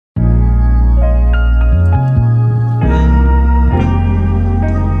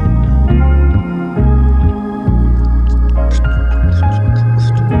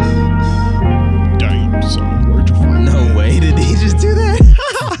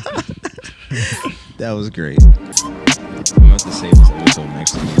That was great. I'm about to save this episode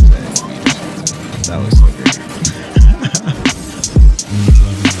next to me. That was so great.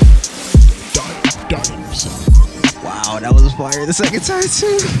 Wow, that was fire the second time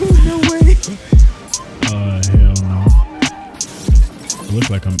too. No way. Hell no. It looks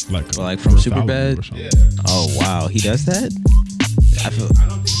like I'm like from Superbad. Yeah. Oh wow, he does that. I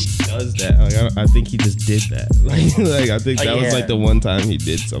don't think he does that. Like, I think he just did that. Like I think that was like the one time he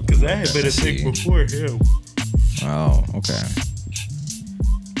did something. Because that had been a thing before him. Oh, okay.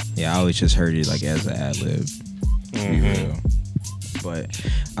 Yeah, I always just heard it like as an ad lib. But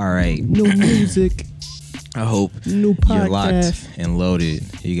all right, no music. I hope New you're locked podcast. and loaded.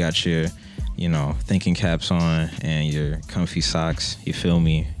 You got your, thinking caps on and your comfy socks. You feel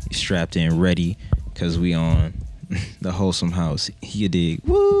me? You strapped in, ready, because we on the Wholesome House. You dig?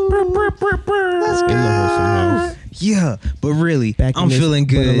 Woo! Let's go. In the Wholesome House. Yeah, but really, Back in I'm this, feeling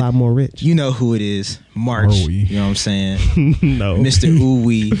but good. a lot more rich. You know who it is. March. Are we? You know what I'm saying? No. Mr.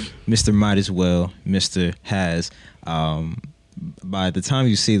 Ooh-wee, Mr. Might As Well, Mr. Has. By the time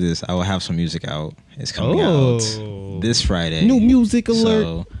you see this, I will have some music out. It's coming out this Friday. New music alert.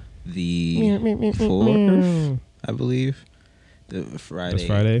 So the 4th, I believe. The Friday. That's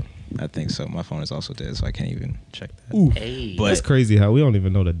Friday. I think so. My phone is also dead, so I can't even check that. Ooh. Hey. But That's crazy how we don't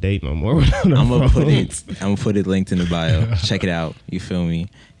even know the date no more. I'm gonna put it linked in the bio. Check it out. You feel me?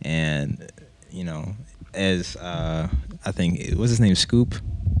 And as I think what's his name, Scoop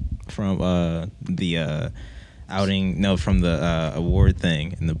from the outing, no, from the award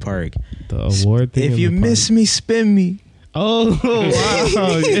thing in the park. The award thing. If you miss me, spin me. Oh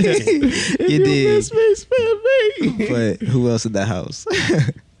wow! Yeah. You did. Miss me, spin me. But who else in the house?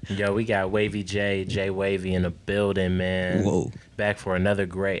 Yo, we got Wavy J Wavy in the building, man. Whoa! Back for another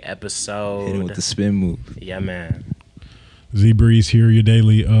great episode. Hitting with the spin move. Yeah, man. Z Breeze here, your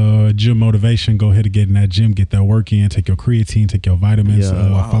daily gym motivation. Go ahead and get in that gym, get that work in, take your creatine, take your vitamins.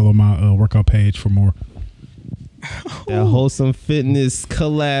 Follow my workout page for more. That Wholesome Fitness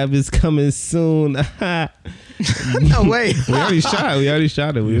collab is coming soon. No way. We already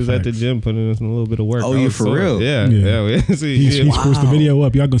shot it. We was at the gym putting in a little bit of work. Oh, you for real? Yeah. He spruced the video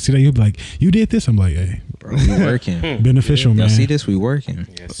up. Y'all gonna see that? You'll be like, you did this? I'm like, hey, Bro, we working. beneficial, man. Y'all see this? We working.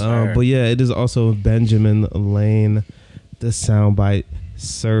 Yes, sir. But yeah, it is also Benjamin Lane, the soundbite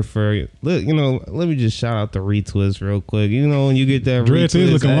surfer. Look, let me just shout out the retwist real quick. When you get that Dreads is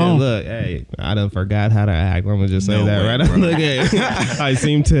retwist, looking long. Look, hey, I done forgot how to act. I'm gonna just say No that way, right bro. now. Look, hey, I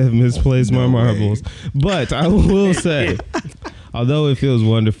seem to have misplaced my No way. marbles, but I will say, although it feels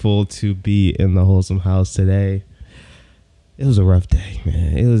wonderful to be in the Wholesome House today, it was a rough day,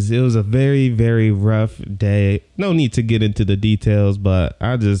 man. It was a very, very rough day. No need to get into the details, but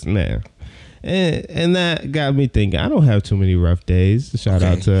I just, man. And that got me thinking, I don't have too many rough days. Shout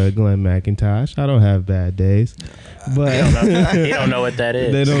out to Glenn McIntosh. I don't have bad days. But You don't know what that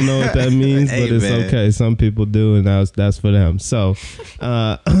is. they don't know what that means, Hey, but it's man. okay. Some people do, and that's for them. So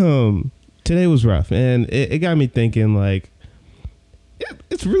today was rough, and it got me thinking, like,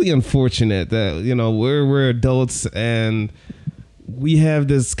 it's really unfortunate that, we're adults and we have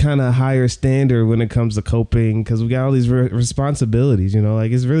this kind of higher standard when it comes to coping because we got all these responsibilities,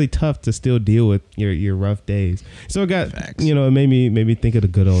 like it's really tough to still deal with your rough days. So it got, Facts. it made me think of the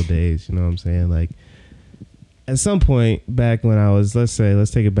good old days. You know what I'm saying? Like at some point back when I was, let's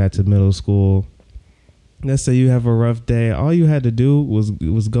take it back to middle school. Let's say you have a rough day. All you had to do was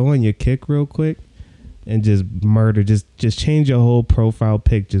go on your Kick real quick and just murder, just change your whole profile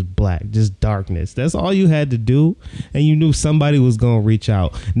pic, just black, just darkness. That's all you had to do, and you knew somebody was gonna reach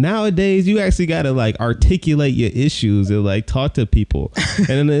out. Nowadays, you actually gotta like articulate your issues and like talk to people.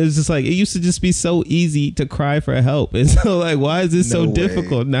 And it's just like it used to just be so easy to cry for help, and so like why is it so No way.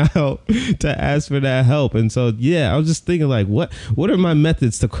 difficult now to ask for that help? And so yeah, I was just thinking like what are my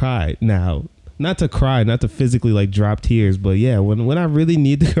methods to cry now? Not to cry, not to physically like drop tears, but yeah, when I really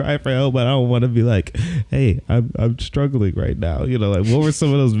need to cry for help, but I don't want to be like, hey, I'm struggling right now. Like what were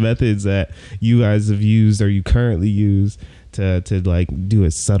some of those methods that you guys have used or you currently use to like do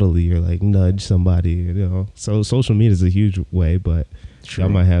it subtly or like nudge somebody? So social media is a huge way, but y'all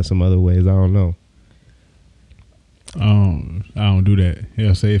might have some other ways. I don't know. I don't do that.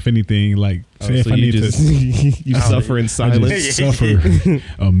 Yeah, say if anything, like say if so I you need just to you suffer in I silence. just suffer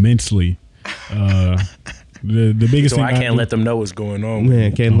immensely. The biggest So thing I can't let them know what's going on.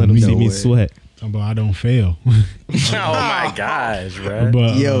 Man, can't let them No see me way. sweat. but I don't fail. Oh my gosh, bro.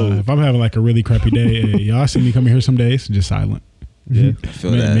 But Yo. if I'm having like a really crappy day, y'all see me coming here some days just silent. Yeah. I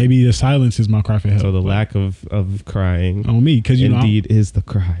feel that. Maybe the silence is my cry for help. So the but lack of crying on me, because indeed is the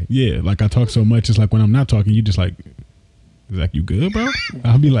cry. yeah, like I talk so much. It's like when I'm not talking, you just like He's like, you good, bro?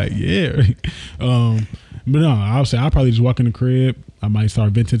 I'll be like, yeah. But no, I'll say I'll probably just walk in the crib. I might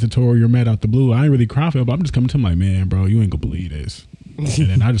start venting to Tori or Matt out the blue. I ain't really crying, but I'm just coming to him like, man, bro, you ain't gonna believe this. And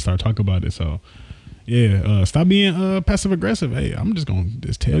then I just start talking about it. So yeah, stop being passive aggressive. Hey, I'm just gonna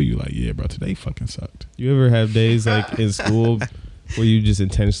tell you like, yeah, bro, today fucking sucked. You ever have days like in school where you just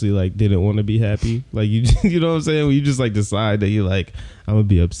intentionally like didn't want to be happy? Like you know what I'm saying? Where you just like decide that you're like, I'm gonna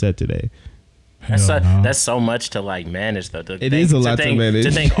be upset today. That's so much to like manage though. It is a lot to manage.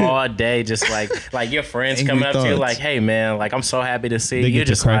 To think all day, just like your friends coming up to you like, "Hey man, like I'm so happy to see you." You're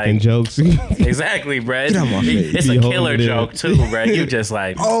just cracking like jokes. Exactly, bro. It's a killer joke too, bro. You just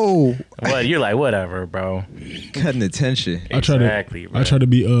like, oh, what? You're like, whatever, bro. Cutting attention. I try to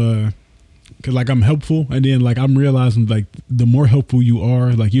be cause like I'm helpful, and then like I'm realizing like the more helpful you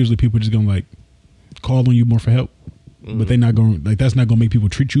are, like usually people just gonna like call on you more for help. But they not going like that's not gonna make people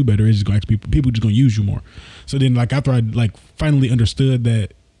treat you better. It's just gonna ask people just gonna use you more. So then like after I like finally understood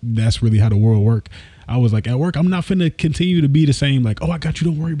that that's really how the world work, I was like at work I'm not finna continue to be the same like, oh I got you,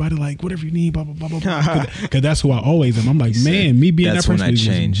 don't worry about it, like whatever you need, blah blah blah blah. Because that's who I always am. I'm like, man, me being that person is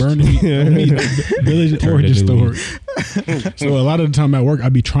just burning me village origin story. So a lot of the time at work I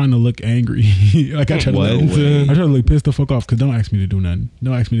be trying to look angry. Like I try to look pissed the fuck off because don't ask me to do nothing.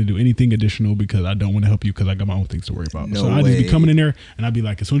 Don't ask me to do anything additional because I don't want to help you because I got my own things to worry about. So I just be coming in there and I be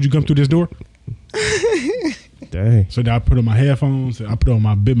like, as soon as you come through this door. Dang. So then I put on my headphones. I put on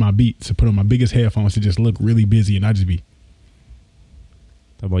my Beats. I put on my biggest headphones to just look really busy, and I just be.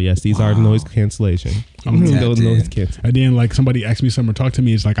 Talk about yes, these are noise cancellation. I'm noise cancel. And then like somebody asks me something or talk to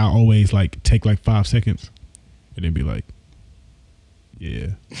me, it's like I always like take like 5 seconds, and then be like, yeah,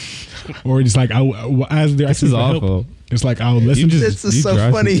 or just like as they're asking for help. It's like I'll listen. This is so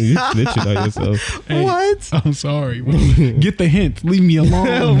funny. You snitching on yourself. Hey, what? I'm sorry. Get the hint. Leave me alone.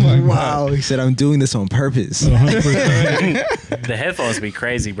 Oh my wow. God. He said I'm doing this on purpose. 100%. The headphones be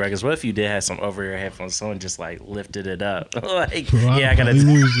crazy, bro. Because what if you did have some over ear headphones? Someone just like lifted it up. Like, bro, I gotta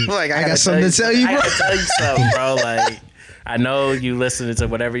I got something to tell you, bro. I gotta tell you something, bro. Like, I know you listening to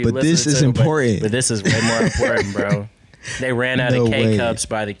whatever you listen to. But this is important. But this is way more important, bro. They ran out of K-Cups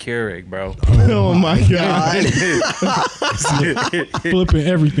by the Keurig, bro. Oh my God. Flipping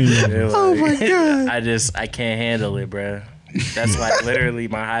everything. Like, oh my God. I can't handle it, bro. That's like literally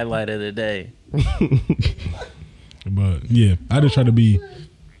my highlight of the day. But yeah, I just try to be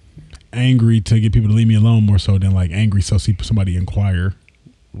angry to get people to leave me alone more so than like angry so see somebody inquire.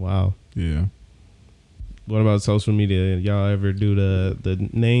 Wow. Yeah. What about social media? Y'all ever do the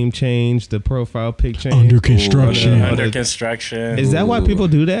name change, the profile pic change? Under construction. Under construction. Is that why people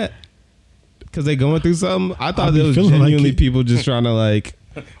do that? Because they going through something? I thought there was genuinely like people just trying to like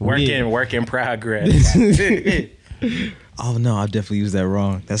work in progress. Oh no, I've definitely used that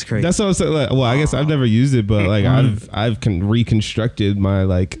wrong. That's crazy. That's what I'm saying. Like, well, I guess I've never used it, but like I've reconstructed my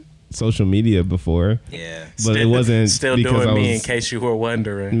like social media before. Yeah, but it wasn't still doing me. In case you were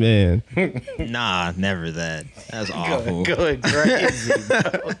wondering, man. Nah, never that. That's awful. Going crazy,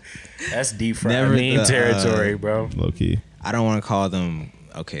 bro. That's deep fried meme territory, bro. Low key. I don't want to call them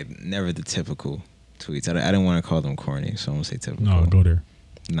never the typical tweets. I didn't want to call them corny, so I'm gonna say typical. No, go there.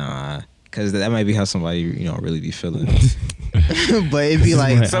 Nah, because that might be how somebody really be feeling. But it'd be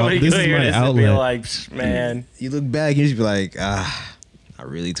like somebody could hear this and be like, man. You look back, you just be like, I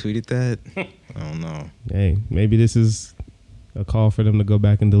really tweeted that. I don't know. Hey, maybe this is a call for them to go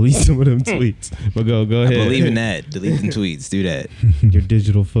back and delete some of them tweets. But go ahead. I believe in that. Delete them tweets. Do that. Your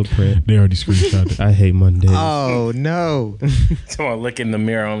digital footprint. They already screenshot it. I hate Mondays. Oh no. Someone look in the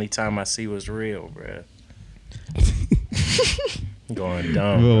mirror. Only time I see was real, bro. Going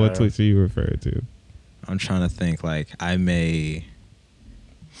dumb. Well, what tweets are you referring to? I'm trying to think. Like I may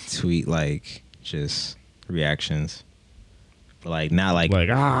tweet like just reactions. But like not like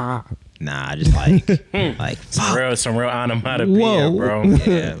nah, just like like some real onomatopoeia, bro.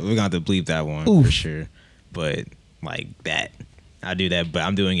 Yeah, we're gonna have to bleep that one for sure. But like that, I do that, but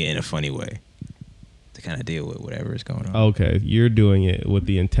I'm doing it in a funny way to kind of deal with whatever is going on. Okay, you're doing it with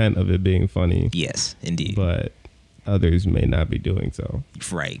the intent of it being funny. Yes, indeed. But others may not be doing so.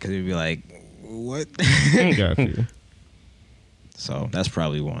 Right, because it'd be like, what? Got you. So that's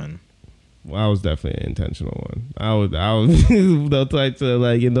probably one. Well, I was definitely an intentional one. I was the type to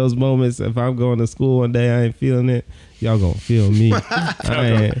like in those moments. If I'm going to school one day, I ain't feeling it. y'all gonna feel me.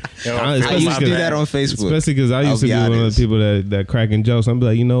 I used to do that on Facebook. Especially because I used to be one of honest. the people that cracking jokes. I'm be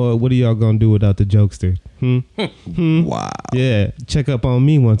like, you know what are y'all gonna do without the jokester? Wow. Yeah, check up on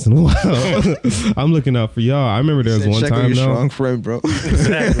me once in a while. I'm looking out for y'all. I remember there was one check on time your though. strong friend, bro.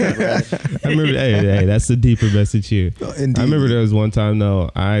 Exactly, bro. I remember, hey, that's the deeper message here. Indeed. I remember there was one time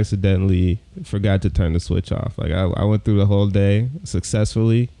though, I accidentally forgot to turn the switch off. Like I went through the whole day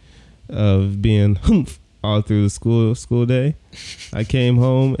successfully of being all through the school day. I came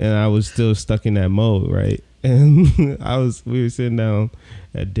home and I was still stuck in that mode, right? And we were sitting down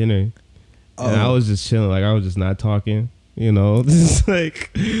at dinner, and I was just chilling, like I was just not talking, just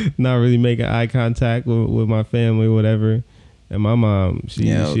like not really making eye contact with my family or whatever. And my mom, she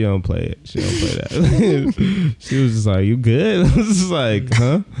don't play it. She don't play that. She was just like, "You good?" I was just like,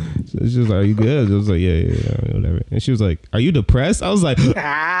 "Huh?" She was like, "Are you good?" I was like, "Yeah, whatever." And she was like, "Are you depressed?" I was like,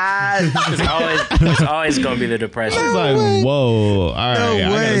 It's always gonna be the depression. I was like, "Whoa, all right, I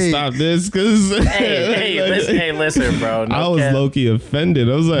gotta stop this," because listen, bro. I was low key offended.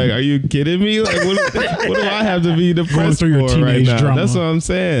 I was like, "Are you kidding me? Like, what do I have to be depressed through your for right teenage now?" drama. That's what I'm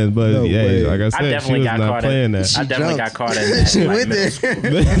saying. But like I said, I definitely she was got not caught playing that. I definitely got caught in that. She like, went middle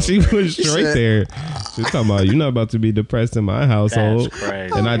there. school. She went straight there. She's talking about, you're not about to be depressed in my household. That's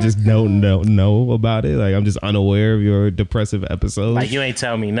crazy. And I just don't know about it. Like, I'm just unaware of your depressive episodes. Like, you ain't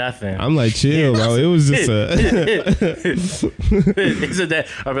tell me nothing. I'm like, chill, bro. It was just isn't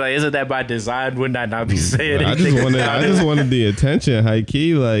that by design? Wouldn't I not be saying I anything? just wanted the attention, high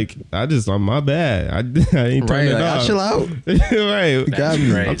key. Like, I'm my bad. I ain't turned it I'll off. chill out. Right. Got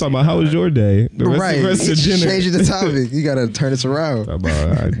me. crazy. I'm talking about, how was your day? The rest of dinner. Changing the topic. You gotta turn this around.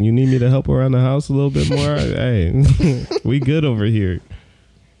 About, you need me to help around the house a little bit more? Hey, we good over here.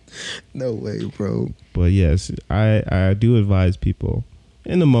 No way, bro. But yes, I do advise people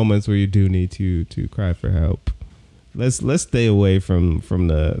in the moments where you do need to cry for help. Let's stay away from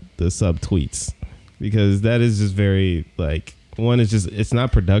the sub tweets, because that is just very, like, one is just, it's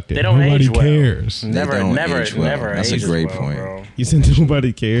not productive. They don't Nobody age well. cares. Never age well. That's a ages great well, point. bro. You said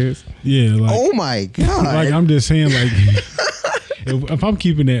nobody cares. Yeah, like, Oh my god. like I'm just saying, like, if I'm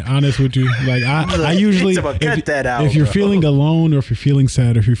keeping it honest with you, like I usually, Cut that out, if you're bro. feeling alone or if you're feeling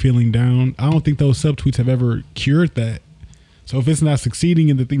sad or if you're feeling down, I don't think those subtweets have ever cured that. So if it's not succeeding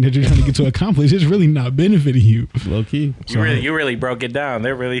in the thing that you're trying to get to accomplish, it's really not benefiting you. Low key. You really broke it down. They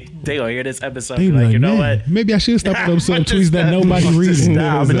gonna hear this episode. They Be be like, like, you know man, what? maybe I should stop those I'm subtweets just that stop. nobody I'm just reading.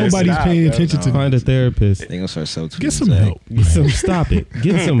 stop. I'm just Nobody's stop, paying bro. attention to. Find a therapist. They gonna start self-tweeting. Get some help. Stop it.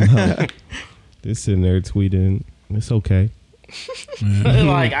 Get some help. They're sitting there tweeting. It's okay.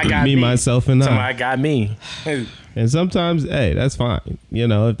 Like, I got me. Myself, and I. Somebody got me. And sometimes, hey, that's fine.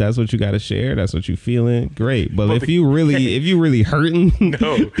 If that's what you got to share, that's what you feeling, great. But if you really hurting,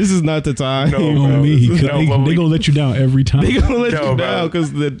 No. this is not the time. No, On bro. me, 'cause No, they but gonna we- let you down every time. They gonna let No, you bro. down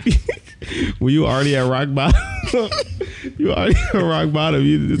because when you already at rock bottom,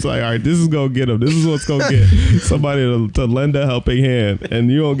 it's like, all right, this is gonna get them. This is what's gonna get somebody to lend a helping hand, and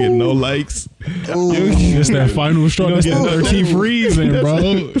you don't get no likes. It's that final straw. You That's don't the get 13th reason,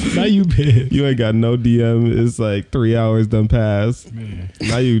 bro. Now you pissed. You ain't got no DM. It's like 3 hours done passed.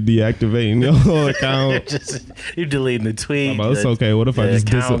 Now you deactivating your whole account. You deleting the tweet. It's okay. What if I the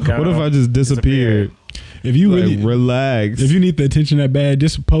just account what if I just disappeared? If you Like, really, relax. if you need the attention that bad,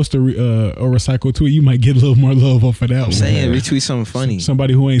 just post a recycle tweet. You might get a little more love off of that I'm one. saying retweet something funny.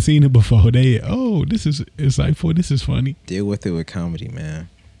 Somebody who ain't seen it before, this is insightful. This is funny. Deal with it with comedy, man.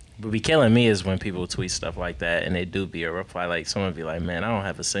 What be killing me is when people tweet stuff like that and they do be a reply. Like, someone be like, man, I don't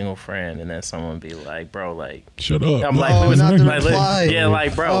have a single friend. And then someone be like, bro, like, Shut up. I'm like, No, we was not the like, reply. yeah,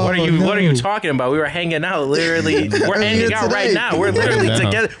 like, bro, Oh, what are you no. talking about? We were hanging out, literally. We're hanging Here out right today. now. We're literally Right now.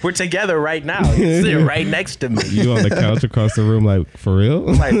 together. We're together right now. You're sitting right next to me. You on the couch across the room, like, for real?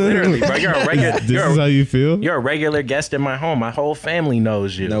 Like, literally, bro. You're a regular. This is how you feel? You're a regular guest in my home. My whole family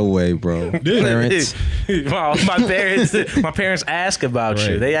knows you. No way, bro. Clarence. Well, my parents ask about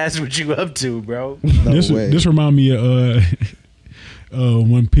you. Right. They ask what you up to, bro. No way. This remind me of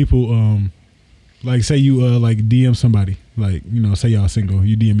when people like say you like DM somebody, like, say y'all single,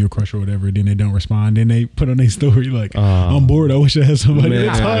 you DM your crush or whatever, then they don't respond, then they put on their story like, I'm bored, I wish I had somebody to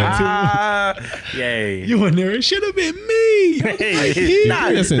Man. talk to. Yay. You in there, it should have been me. Do you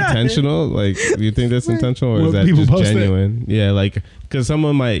think that's intentional? Like, do you think that's intentional, or is When that people just post that? genuine? Yeah, like, because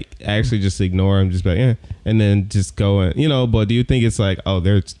someone might actually just ignore them, just be like, and then just go and, but do you think it's like, oh,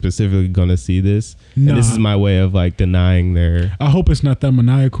 they're specifically going to see this? Nah. And this is my way of, like, denying their... I hope it's not that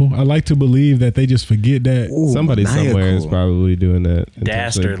maniacal. I like to believe that they just forget that. Ooh, Somebody somewhere is maniacal. probably doing that intentionally,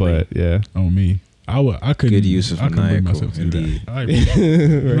 Dastardly. but yeah. On me, I couldn't. Good use of I couldn't bring maniacal, myself to do indeed.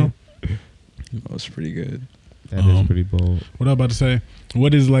 that. Right. That was pretty good. That is pretty bold. What I'm about to say,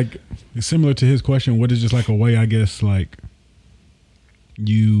 what is like similar to his question, what is just like a way, I guess, like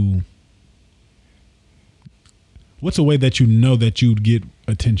what's a way that you know that you'd get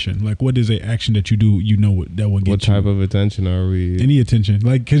attention? Like, what is an action that you do, you know, that will get What type of attention are we? any attention?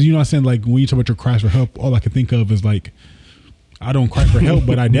 Like, because you know what I'm saying? Like, when you talk about your cries for help, all I can think of is like, I don't cry for help,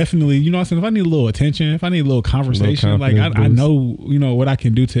 but I definitely, you know what I'm saying? If I need a little attention, if I need a little conversation, like, I know, you know, what I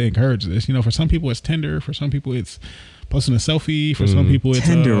can do to encourage this. You know, for some people it's Tinder. For some people it's posting a selfie. For some people it's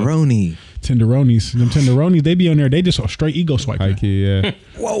Tenderoni. Tenderonis. Them tenderonis, they be on there. They just straight ego swiping. High key, yeah.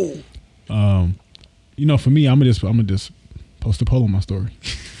 Whoa. You know, for me, I'm gonna just post a poll on my story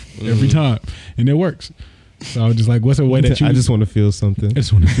every time, and it works. So I'm just like, what's a way that you? I just want to feel something. I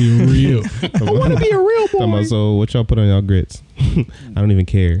just want to feel real. I want to be a real boy. So what y'all put on y'all grits? I don't even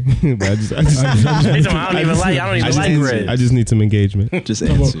care. But I I don't even like grits. I just need some engagement. Just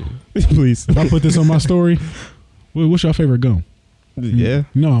answer. Please. If I put this on my story, what's your favorite gum? Yeah.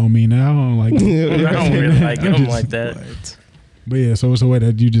 No, I mean, I don't like. I don't really like them like that. What? But yeah, so it's a way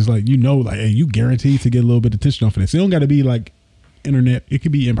that you just like, you know, like, hey, you guaranteed to get a little bit of attention off of this. It don't got to be like internet. It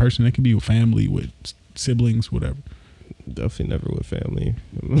could be in person. It could be with family, with siblings, whatever. Definitely never with family.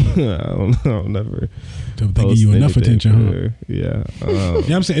 I don't never. They give you enough attention, huh? Yeah.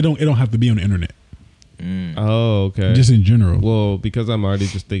 Yeah, I'm saying it don't have to be on the internet. Oh, okay. Just in general. Well, because I'm already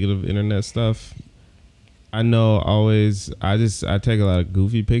just thinking of internet stuff. I know always. I take a lot of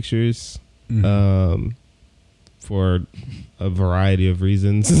goofy pictures. For a variety of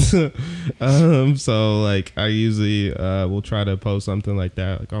reasons. So like I usually will try to post something like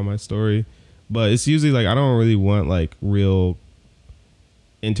that like on my story, but it's usually like I don't really want like real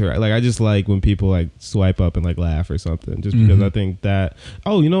interact. Like I just like when people like swipe up and like laugh or something, just because I think that,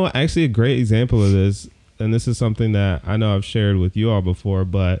 oh, you know what, actually a great example of this, and this is something that I know I've shared with you all before,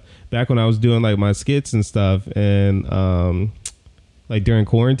 but back when I was doing like my skits and stuff, and like during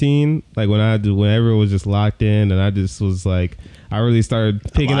quarantine, like when everyone was just locked in, and I just was like, I really started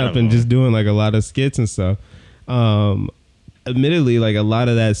picking up and just doing like a lot of skits and stuff. Admittedly, like a lot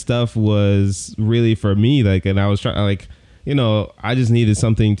of that stuff was really for me, like, and I was trying, like, you know, I just needed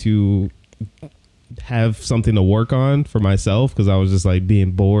something to have something to work on for myself, because I was just like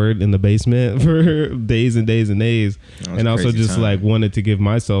being bored in the basement for days and days and days, and also just like wanted to give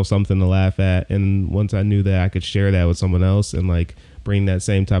myself something to laugh at. And once I knew that I could share that with someone else and like bring that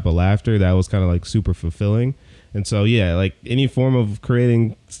same type of laughter, that was kind of like super fulfilling. And so yeah, like any form of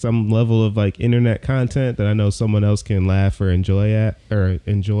creating some level of like internet content that I know someone else can laugh or enjoy, yeah, that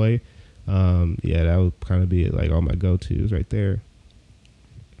would kind of be like all my go-tos right there.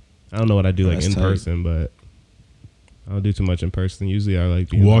 I don't know what I do like in person, but I don't do too much in person. Usually I like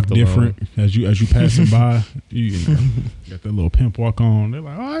being walk different as you passing by. You know, got that little pimp walk on. They're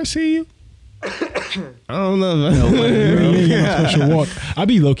like, oh, I see you. I don't know. Special walk. I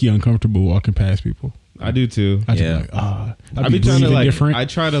be low key uncomfortable walking past people. I do too. I just like, I be trying to like different. I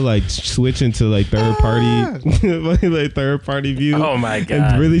try to like switch into like third party like third party view. Oh my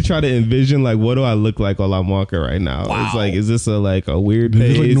god. And really try to envision like what do I look like while I'm walking right now. Wow. It's like, is this a like a weird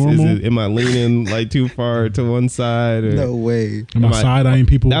pace? Am I leaning like too far to one side? Or no way. Am I side eyeing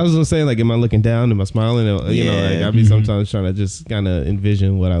people? I was gonna say, like, am I looking down? Am I smiling? You know, like I be sometimes trying to just kind of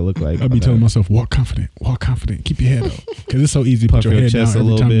envision what I look like. I be telling myself, walk confident, keep your head up, because it's so easy to put your head down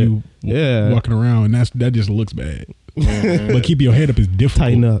every time you walking around, and that just looks bad. But keep your head up is difficult.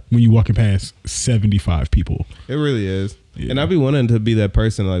 Tighten up when you walking past 75 people. It really is. And I be wanting to be that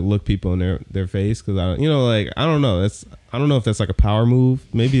person to like look people in their face, because I don't know, I don't know if that's like a power move.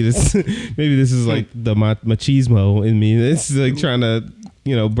 Maybe this is like the machismo in me. It's like trying to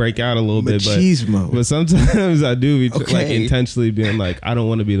break out a little bit, but sometimes I do be like intentionally being like, I don't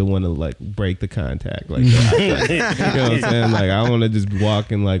want to be the one to like break the contact like that. You know what I'm saying? Like I want to just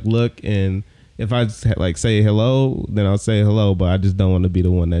walk and like look, and if I just like say hello, then I'll say hello, but I just don't want to be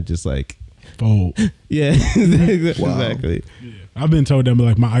the one that just like fold. Yeah, exactly. Yeah. I've been told that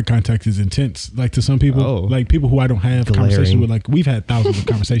like my eye contact is intense, like to some people, like people who I don't have conversations with. Like we've had thousands of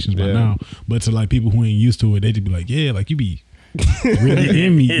conversations by now, but to like people who ain't used to it, they just be like, yeah, like you be really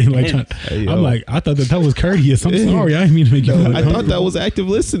in me. Like I'm like, I thought that was courteous. I'm sorry, I didn't mean to make you. I thought that was active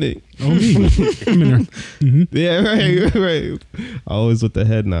listening. Oh me, I'm in there. Yeah, right. Always with the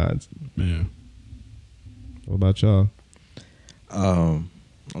head nods. Yeah. What about y'all?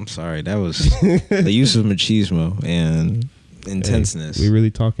 I'm sorry. That was the use of machismo and intenseness. We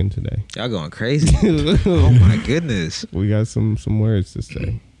really talking today. Y'all going crazy. Oh my goodness. We got some words to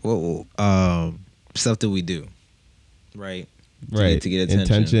say. Well, stuff that we do, right? right to get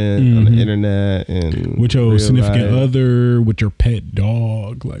attention. on the Mhm. internet and With your real significant life. other, with your pet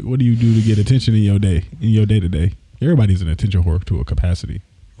dog. Like, what do you do to get attention in your day to day? Everybody's an attention whore to a capacity.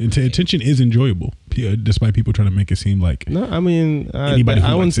 And attention is enjoyable, despite people trying to make it seem like No, I mean, Anybody who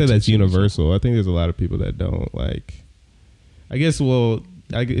I wouldn't likes say that's attention is- universal. I think there's a lot of people that don't like. I guess. Well,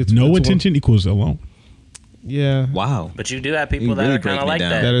 it's no it's attention equals alone. Yeah, Wow. But you do have people You that really are kind breaking of it like down.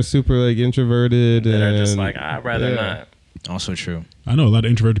 that that. are super like introverted That and are just like, I'd rather yeah. not. Also true. I know a lot of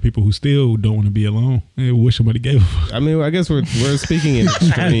introverted people who still don't want to be alone. They wish somebody gave a fuck. I mean, I guess we're speaking in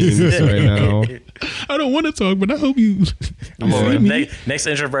extremes right now. I don't want to talk, but I hope you. I'm see over me. next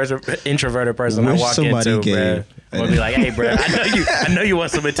introverted person I Wish walk somebody into, gave. bruh. I'm gonna be like, hey, bro, I know you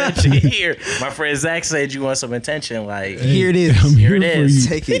want some attention here. My friend Zach said you want some attention. Like, Here it is. I'm here it for is. you.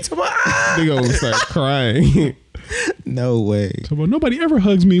 Take it. They gonna start crying. No way. So, but nobody ever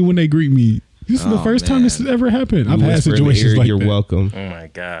hugs me when they greet me. This is the Oh, first time this has man. ever happened. I've You had whisper in the situations ear, like you're that. welcome. oh my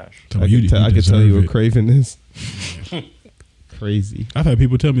gosh. So I you can tell you deserve were it. craving this. Crazy. I've had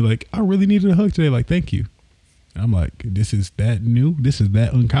people tell me like, I really needed a hug today. Like, thank you. I'm like, this is that new. This is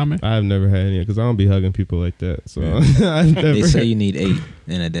that uncommon. I've never had any because I don't be hugging people like that. So I've never. They say you need 8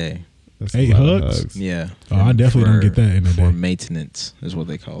 in a day. That's a 8 lot of hugs? Yeah. Oh, I definitely don't get that in a For day. maintenance is what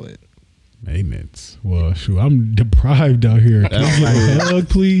they call it. Maintenance. Well, shoot, I'm deprived out here. Can I get a hug,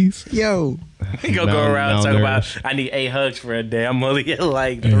 please? Yo. He gonna go around and talk about, I need 8 hugs for a day. I'm only at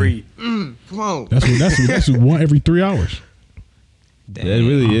like 3. Come on. That's one every 3 hours. It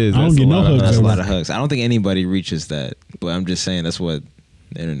really is. I don't That's get a no lot of hugs That's a at lot work. of hugs. I don't think anybody reaches that, but I'm just saying that's what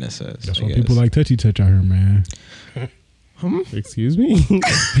the internet says. That's I why guess. people like touchy touch out here, man. Excuse me.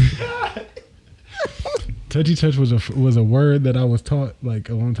 Touchy touch was a word that I was taught like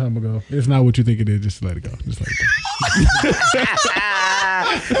a long time ago. It's not what you think it is. Just let it go. Just let it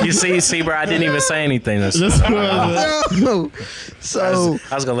go. You see, bro, I didn't even say anything. No. So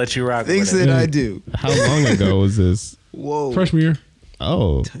I was gonna let you rock things with it. that I do. How long ago was this? Whoa. Freshman year.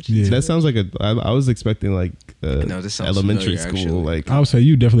 Oh, Yeah. that sounds like I was expecting like No, this sounds elementary familiar, school. actually. Like I would say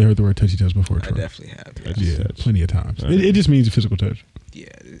you definitely heard the word touchy touch before. I Troy. definitely have. Yeah. Touchy Yeah, touch. plenty of times. Right. It just means physical touch. Yeah.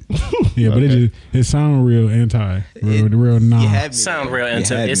 Yeah, but Okay. it sounded real real nah. You had me Sound there. real You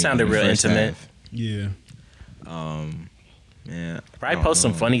intimate. had It me sounded in the real first intimate. half. Yeah. Yeah. Probably I post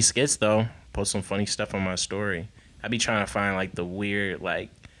some don't know. funny skits though. Post some funny stuff on my story. I be trying to find like the weird, like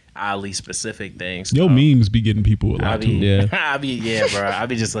oddly specific things. Yo, memes be getting people a I lot be, too. Yeah. bro. I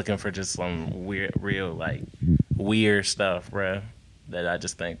be just looking for just some weird, real, like weird stuff, bro. That I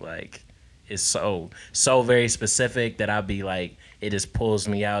just think like is so very specific that I be like, it just pulls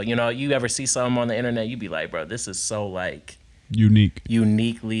me out. You know, you ever see something on the internet, you be like, bro, this is so like Unique.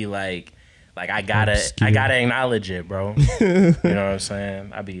 uniquely like I gotta Obscure. acknowledge it, bro. You know what I'm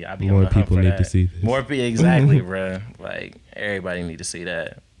saying? I be More on the hunt people for need that. to see this. More people, exactly, bro. Like everybody need to see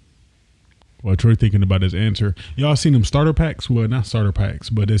that. Well, Troy thinking about his answer. Y'all seen them starter packs? Well, not starter packs,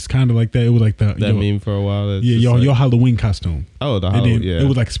 but it's kind of like that. It was like the that meme for a while. That's Yeah, just your like, Halloween costume. Oh, the And Halloween. then Yeah, it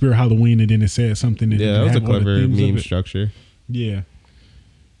was like Spirit Halloween, and then it said something. And yeah, it that was a had all the clever themes of meme it. structure. Yeah.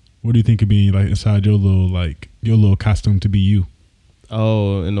 What do you think could be like inside your little costume to be you?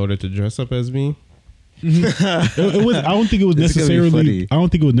 Oh, in order to dress up as me. It was. I don't think it was This is gonna be necessarily. funny. I don't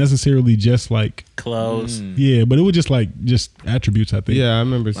think it was necessarily just like. Clothes. Yeah, but it was just attributes. I think. Yeah, I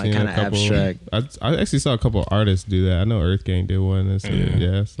remember seeing a kinda couple. abstract. I actually saw a couple artists do that. I know Earth Gang did one. That's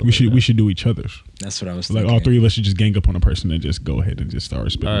yeah. stuff We should like we should do each other's. That's what I was Like thinking. all three of us should just gang up on a person and just go ahead and just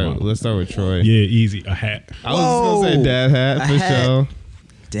start spitting. that. All them right, out. let's start with Troy. Yeah, easy. A hat. I was gonna say Whoa. dad hat A for hat. sure.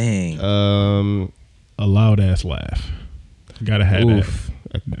 Dang. A loud ass laugh. Got a hat. Oof,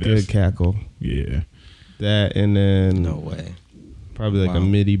 a That's- good cackle. Yeah. That and then No way. probably like a Wow.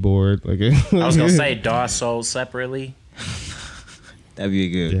 MIDI board. Like I was gonna say DAW sold separately. That'd be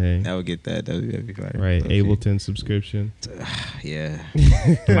good. Dang. I would get that. That'd be fine. right, Okay. Ableton subscription. Yeah.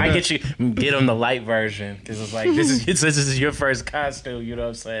 Might get them the light version because it's like this is your first costume. You know what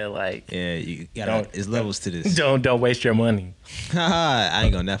I'm saying? Like, Yeah. You got. Don't- There's levels to this. don't waste your money. I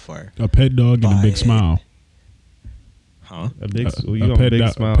ain't going that far. A pet dog and a Buy big it. smile. Huh? A big, A you want a big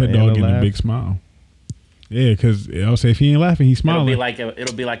smile pet and dog a and a laugh? big smile. Yeah, because I'll say if he ain't laughing, he's It'll smiling. be like a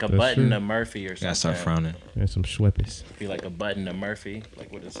That's button true. to Murphy or something. Gotta start frowning. and some Schweppes. Be like a button to Murphy,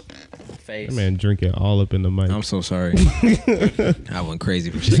 like with his face. That man drinking all up in the mic. I'm so sorry. I went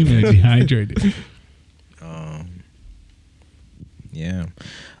crazy for a He second. dehydrated. Yeah.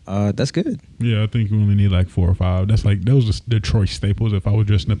 That's good. Yeah, I think we only need like 4 or 5. That's like those are the Troy staples. If I was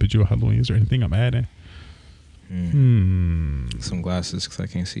dressing up at your Halloween, is there anything I'm adding? Some glasses because I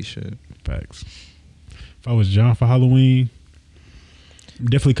can't see shit. Facts. If I was John for Halloween,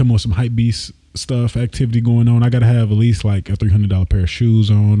 definitely come up with some hype beasts stuff, activity going on, I gotta have at least like a $300 pair of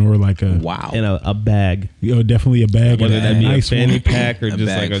shoes on, or like a Wow. And a bag. definitely a bag, Whether and that a be nice a fanny one. pack or A just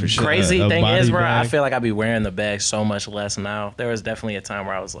bag like for a sure. Crazy a thing body is, bro, I bag. feel like I be wearing the bag so much less now. There was definitely a time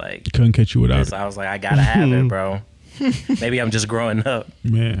where I was like, Couldn't catch you without it, I was like, I gotta have it, bro. Maybe I'm just growing up.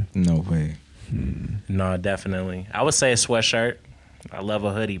 man. No way. No, definitely. I would say a sweatshirt. I love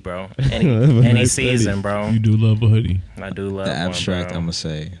a hoodie, bro. Any Nice season, hoodie. bro. You do love a hoodie. I do love The abstract, one, bro. I'm gonna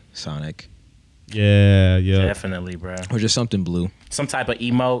say Sonic, Yeah. Definitely, bro. or just something blue. Some type of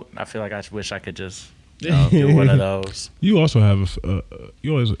emote. I feel like I wish I could just Oh, do one of those. You also have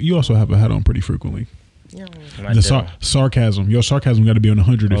you also have a hat on pretty frequently. And I The do. sarcasm, your sarcasm got to be on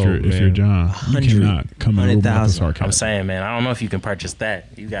 100 if Oh, you're man. John. You 100, cannot come in a room without the 100,000. sarcasm. I'm saying, man, I don't know if you can purchase that.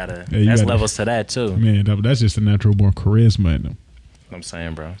 You gotta. Yeah, you That's gotta- levels to that too. Man, that's just a natural born charisma in them. I'm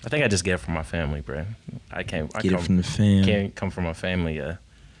saying, bro. I think I just get it from my family, bro. I Get it from the fam. can't come from a family of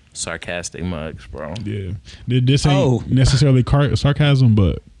sarcastic mugs, bro. Yeah, this ain't Oh. necessarily sarcasm,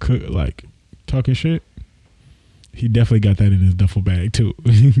 but like talking shit. He definitely got that in his duffel bag too.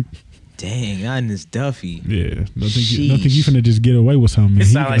 Dang, not in this Duffy. Yeah, don't think you Sheesh. finna just get away with something. It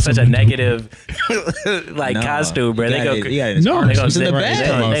He sounds got like such a something to- negative like Nah, costume, bro. he They got go, it- he got it in his No, arms. they It's in the gonna- bag. they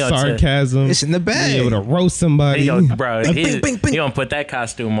gonna- About sarcasm. It's in the Be bag. able to roast somebody. he go, bro. Like, He bing, bing, bing. gonna put that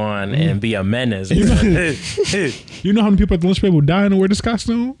costume on and be a menace. Bro. You know how many people at the lunch table dying to wear this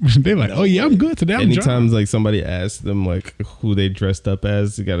costume? They like, oh yeah, I'm good today. I'm Anytime John. like somebody asks them like who they dressed up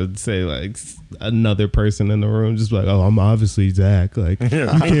as, you gotta say like another person in the room. Just like, oh, I'm obviously Zach. Like you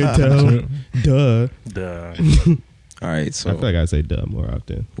can't tell. Duh. Duh. All right, so I feel like I say duh more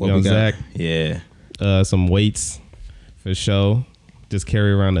often. what You know, we got? Zach, Yeah. some weights for show. Just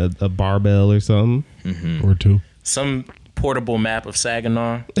carry around a barbell or something. Or two. Some portable map of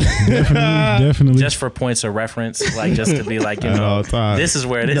Saginaw, Definitely. just for points of reference, like just to be like, you At know, all times. this is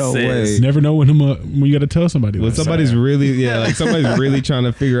where this No is. way. Never know when you got to tell somebody. When that. somebody's really, like somebody's really trying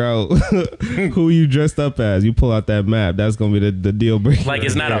to figure out who you dressed up as, you pull out that map. That's gonna be the deal breaker. Like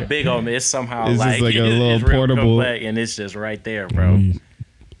it's not a big old. It's somehow It's just like a little it's real portable- complex, and it's just right there, bro.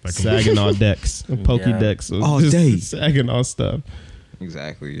 Like Saginaw decks, Pokédex, All just day. Saginaw stuff.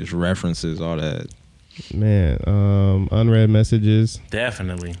 Exactly. Just references, all that. Man, unread messages.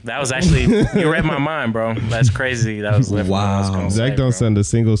 Definitely. That was actually you read my mind, bro. That's crazy. That was literally what I was Wow. gonna Zach say, don't bro. send a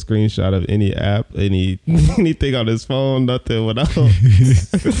single screenshot of any app, anything on his phone, nothing without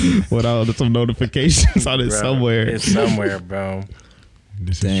some notifications on it Bro, somewhere. It's somewhere, bro.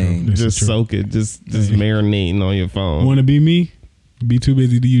 This is Dang. true. This Just is true. soak it, just Dang. marinating on your phone. Want to be me? Be too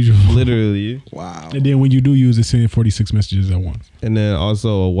busy to use your phone. Literally, Wow. And then when you do use it, send 46 messages at once. and then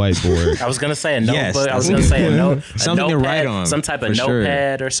also a whiteboard. I was gonna say a Yes, notebook. I was that's gonna good. say a Something to notepad, write on, some type of for sure.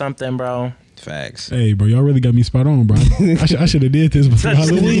 notepad or something, bro. Facts. Hey, bro, y'all really got me spot on, bro. I should have did this before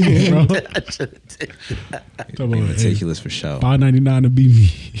Halloween, bro. Be meticulous for sure. All $5.99 to be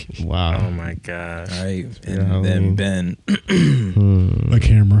me. Oh Wow. my god. right. Yeah, And then Halloween. Ben, A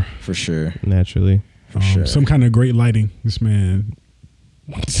camera. for sure. Naturally. For sure. Some kind of great lighting. This man.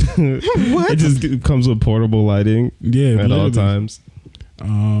 It just comes with portable lighting Yeah. at all literally. times.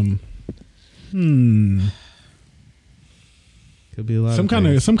 Could be a lot. Some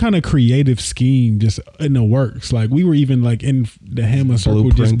kind of creative scheme just in the works. Like we were even like in the Hammer Circle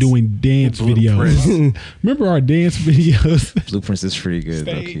just Blueprints. doing dance videos. Remember our dance videos? Blueprints is pretty good,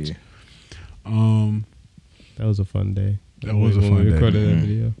 low Stage. key. That was a fun day. That was a When fun we day. recorded that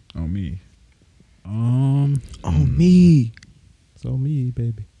video. On me. Oh, me. So me,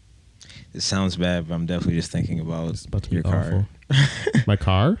 baby. It sounds bad, but I'm definitely just thinking about It's about to be your car. awful. My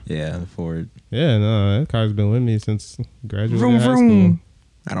car? Yeah, the Ford. Yeah, no, that car's been with me since graduating Vroom, high school. vroom.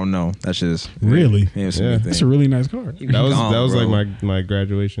 I don't know. That's just Really? Yeah, it's a Yeah. new That's a thing. really nice car. That was Gone, bro. like my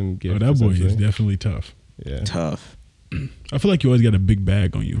graduation gift. Oh, that boy is essentially. definitely tough. Yeah. Tough. I feel like you always got a big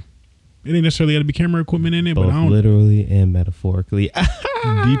bag on you. It ain't necessarily got to be camera equipment in it, but Both I don't literally and metaphorically.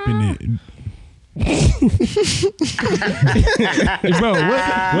 deep in it. Hey, bro,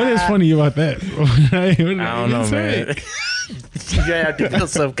 what is funny about that? I don't know, man. You gotta have to feel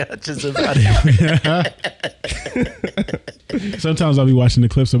subconscious about it. Sometimes I'll be watching the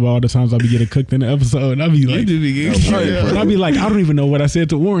clips of all the times I'll be getting cooked in the episode, and I'll be like, and I'll be like, I don't even know what I said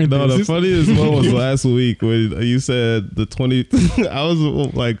to Warren. No, the This- funniest one was last week when you said the 20. I was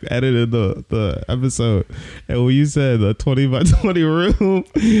like editing the episode, and when you said the 20 by 20 room,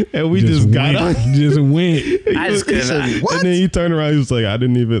 and we just got went, on. just went. I just couldn't. And then you turn around, he was like, I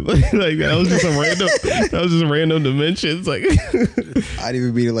didn't even like that was just a random. That was just random dimensions. Like I didn't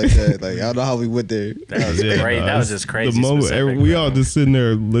even mean it like that. Like I don't know how we went there. That was Yeah, great. no, That was it's just crazy. the moment specific, we bro. all just sitting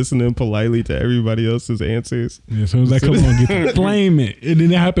there listening politely to everybody else's answers. Yeah, as soon as I come on, get the flame it. And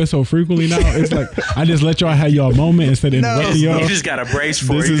then it happens so frequently now. It's like I just let y'all have y'all moment instead of interrupting y'all. You just got to brace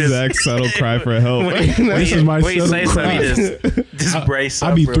for This it. is Just, Zach's subtle cry for help. This is my when you say subtle something, cry. just brace I'll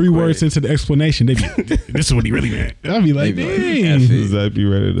up be real 3 quick. words into the explanation. They be, this is what he really meant. I'll be like, They be like, dang. F it. Zach be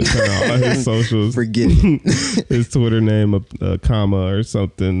ready to turn all his socials. Forget it. His Twitter name, a comma or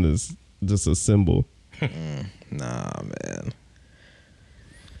something, is just a symbol. Nah, man.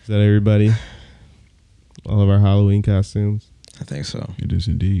 Is that everybody? All of our Halloween costumes? I think so. It is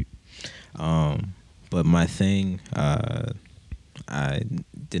indeed. But my thing, I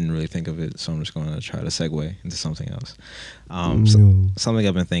didn't really think of it, so I'm just going to try to segue into something else. Something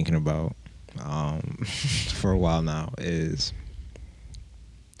I've been thinking about for a while now is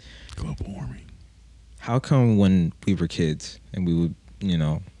Global warming. how come when we were kids and we would,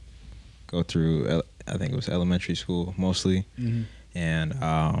 go through, I think it was elementary school mostly, and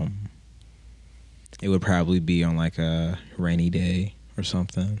it would probably be on like a rainy day or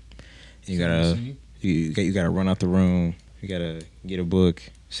something. You gotta run out the room. You gotta get a book,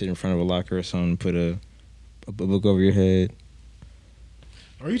 sit in front of a locker or something, put a book over your head.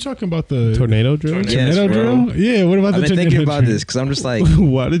 Are you talking about the Tornado drill? Yes, tornado bro. drill? Yeah, what about I've the been thinking tornado about drill? this because I'm just like,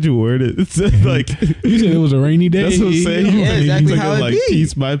 Why did you word it? It's like You said it was a rainy day. that's what I'm saying. Yeah, exactly He's how it like be.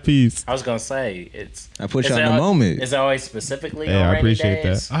 piece by piece. I was gonna say it's. I put is you it on the al- moment. Is it always specifically? Yeah, on I rainy appreciate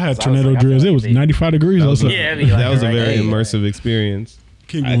days? that. I had So tornado like, I feel drills. like It was it'd be- 95 degrees. That I was was a, like, Yeah, it'd be like that was a right very there. immersive experience.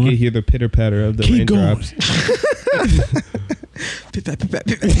 keep I going. could hear the pitter patter of the Keep raindrops.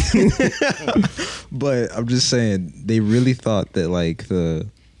 But I'm just saying, they really thought that like the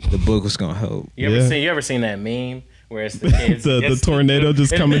book was gonna help. You ever seen that meme where it's the kids? The it's tornado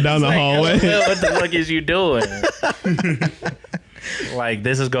just coming it's down the like, hallway. What the fuck is you doing? Like,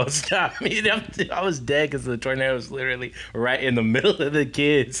 this is gonna stop me. I was dead because the tornado was literally right in the middle of the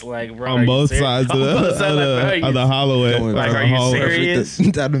kids. Like, bro, are On you both serious? sides of On both sides, like, bro, the you- hallway. Going Like, of are the you hallway. serious?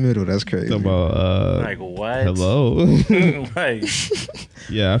 Down the middle, that's crazy. Talking about, Like, what? hello? Like,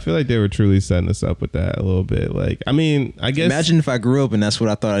 Yeah, I feel like they were truly setting us up with that a little bit. Like, I mean, I guess. Imagine if I grew up and that's what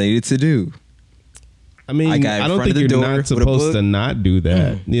I thought I needed to do. I mean, I got in I don't front think of the you're door not with a supposed book. to not do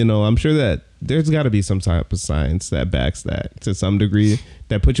that. I'm sure that there's got to be some type of science that backs that to some degree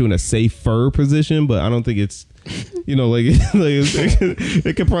that puts you in a safer position, but I don't think it's,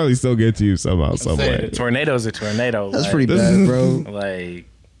 it could probably still get to you somehow, some a way. tornado's a tornado. That's like, pretty bad, bro. Like,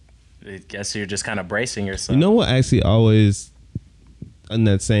 I guess you're just kind of bracing yourself. You know what? Actually, always in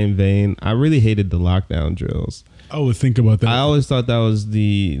that same vein, I really hated the lockdown drills. I would think about that. I always thought that was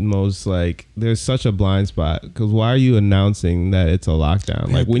the most like. There's such a blind spot because why are you announcing that it's a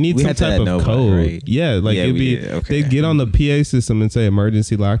lockdown? Like we need We some had that type at of Nova, code. right? Yeah, like Yeah, it'd we be. did. Okay. They get on the PA system and say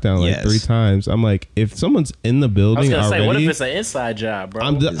emergency lockdown like Yes. 3 times. I'm like, if someone's in the I was building gonna already, say, what if it's an inside job, bro?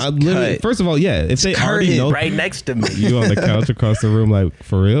 I'm literally. cut. First of all, yeah, if they already curtain know right next to me. you on the couch across the room, like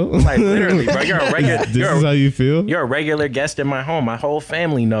for real, Like, literally, bro. You're a regular. this is how you feel. You're a regular guest in my home. My whole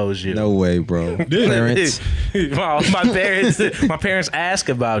family knows you. No way, bro. Clarence. Well, my parents ask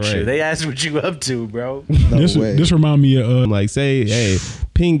about you. Right. They ask what you up to, bro. No this way. this remind me of Like say, hey,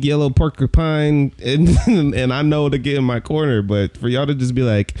 pink, yellow, porcupine, and I know to get in my corner. But for y'all to just be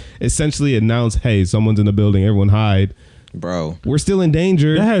like, essentially announce, hey, someone's in the building, everyone hide. Bro. We're still in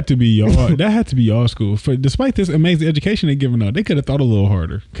danger. that had to be y'all. That had to be y'all school. For despite this amazing education they giving out, they could have thought a little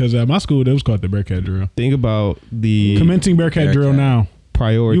harder. Because at my school, it was called the Bearcat drill. Think about the Commencing Bearcat drill now.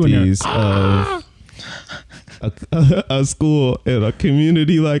 priorities of a school in a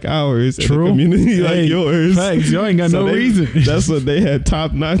community like ours, in True. a community Hey, like yours. Facts. Y'all ain't got no reason. That's what they had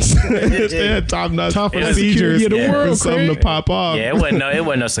top notch. They had top notch Top of the procedures security of the for world, something Craig. to pop off. Yeah, it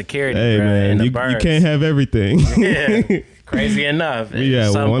wasn't no security. Hey bro, in man, the you birds. can't have everything. Yeah, crazy enough. We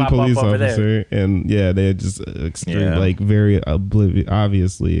had Something one pop up police over there. officer, and yeah, they had just Yeah. like very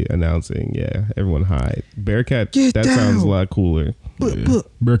obviously announcing, yeah, everyone hide. Bearcat, Get that sounds a down. lot cooler.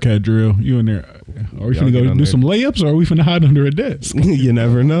 Bearcat drill. You in there? Are we Y'all finna get go on do there. some layups, or are we finna hide under a desk? You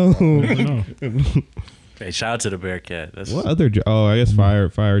never know. I don't know. Hey, shout out to the Bearcat. That's What other? I guess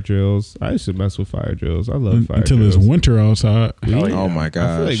fire drills. I used to mess with fire drills. I love fire Until drills. it's winter outside. Oh, yeah. Oh my gosh.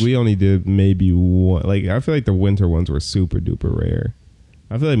 I feel like we only did maybe one. Like I feel like the winter ones were super duper rare.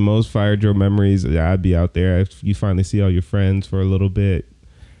 I feel like most fire drill memories, I'd be out there. If you finally see all your friends for a little bit,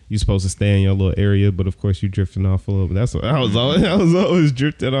 you're supposed to stay in your little area, but of course you're drifting off a little bit. That's what I was always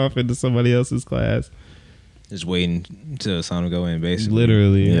drifting off into somebody else's class. Just waiting till the sun will go in, basically.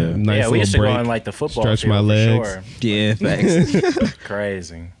 Literally, Yeah. nice yeah, we used to little go break. on like the football Stretch field my for legs. sure. Yeah, thanks.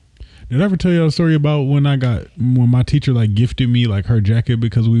 Crazy. Did I ever tell you a story about when my teacher like gifted me like her jacket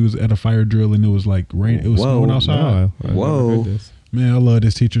because we was at a fire drill and it was like rain, it was snowing outside. Whoa. Man, I love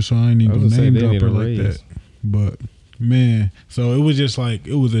this teacher, so I ain't even gonna name drop her like raise. that. But man, so it was just like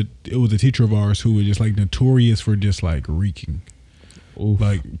it was a teacher of ours who was just like notorious for just like reeking. Oof.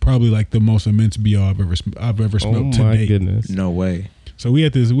 Like probably like the most immense BO I've ever smelled to my date. goodness. No way. So we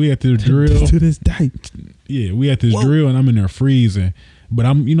at this drill to this day. Yeah, we at this drill and I'm in there freezing. But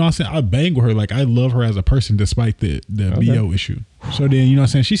I'm, you know what I'm saying, I bang with her. Like, I love her as a person despite the BO issue. So then, you know what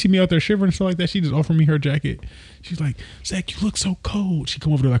I'm saying, she see me out there shivering and stuff like that. She just offered me her jacket. She's like, Zach, you look so cold. She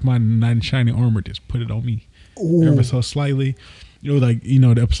come over to like my knight in shining armor, just put it on me. Ooh. Ever so slightly. It was like, you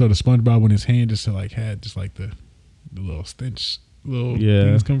know, the episode of SpongeBob when his hand just like had just like the little stench, little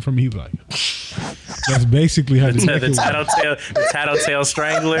things coming from me. He was like, that's basically how the tattletale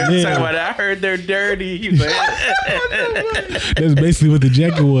strangler. Yeah. Talking about, I heard they're dirty. He was like, that's basically what the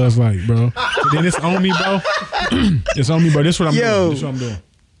jacket was like, bro. So then it's on me, bro. It's on me, bro. This is what I'm doing. This is what I'm doing.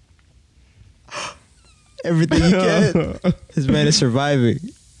 Everything you can. This man is surviving.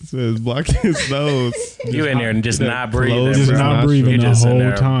 So it's blocking his nose. You in there and just not breathing, just bro. not breathing the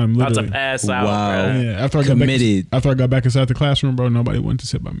whole time. About Literally. to pass out, Wow. bro. Yeah, after I got back inside the classroom, bro, nobody wanted to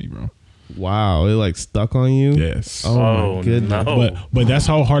sit by me, bro. Wow, it like stuck on you. Yes. Oh my goodness. No. But that's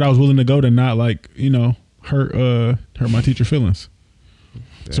how hard I was willing to go to not like, you know, hurt my teacher feelings.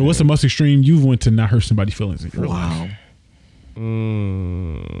 Dang. So what's the most extreme you've went to not hurt somebody's feelings in your life?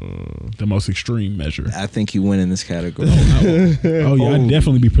 The most extreme measure. I think you win in this category. I'd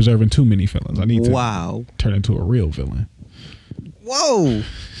definitely be preserving too many feelings. I need to turn into a real villain. Whoa.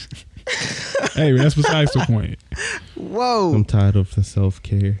 Hey, that's besides the point. Whoa. I'm tired of the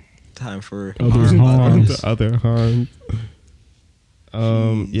self-care. Time for other harm.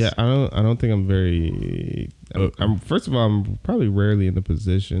 Yeah, I don't think I'm very. I'm first of all, I'm probably rarely in the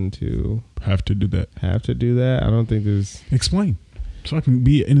position to have to do that. I don't think there's. Explain, so I can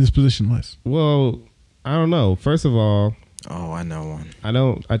be in this position less. Well, I don't know. First of all, I know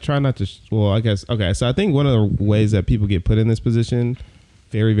one. I try not to. Well, I guess okay. So I think one of the ways that people get put in this position,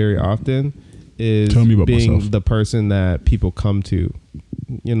 very very often, is being myself. The person that people come to.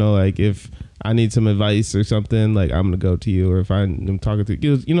 You know, like if I need some advice or something, like I'm gonna go to you. Or if I'm talking to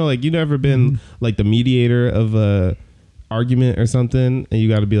you know, like you've never been like the mediator of a argument or something, and you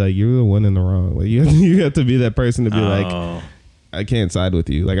got to be like, you're the one in the wrong. Like you have to be that person to be like, I can't side with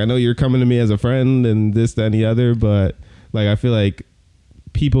you. Like I know you're coming to me as a friend and this, that, and the other, but like I feel like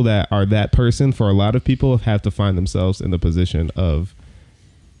people that are that person for a lot of people have to find themselves in the position of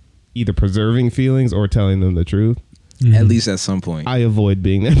either preserving feelings or telling them the truth. At least at some point. I avoid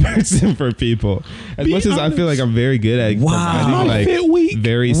being that person for people. As much as I feel like I'm very good at providing like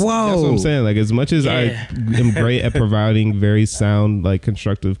very that's what I'm saying. Like as much as I am great at providing very sound like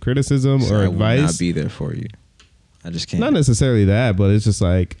constructive criticism or advice. I will not be there for you. I just can't. Not necessarily that, but it's just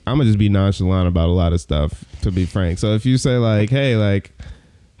like I'm gonna just be nonchalant about a lot of stuff, to be frank. So if you say like, hey, like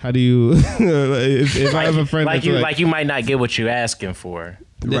how do you if I have a friend like you might not get what you're asking for.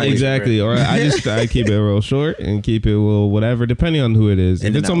 Right. Exactly. Or I keep it real short and keep it real whatever, depending on who it is.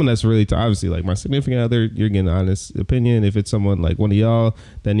 If it's someone that's really obviously like my significant other, you're getting an honest opinion. If it's someone like one of y'all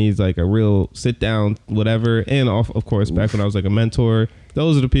that needs like a real sit down, whatever. And of course, back when I was like a mentor,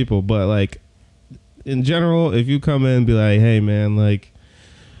 those are the people. But like in general, if you come in and be like, hey man, like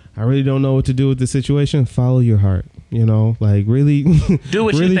I really don't know what to do with the situation, follow your heart. You know, like really do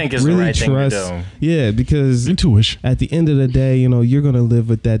what you think is the right thing to do. Yeah, because intuition. At the end of the day, you know, you're gonna live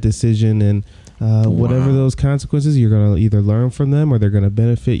with that decision, and whatever those consequences, you're gonna either learn from them or they're gonna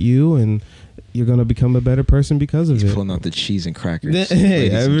benefit you, and you're gonna become a better person because of it. Pulling out the cheese and crackers. Hey,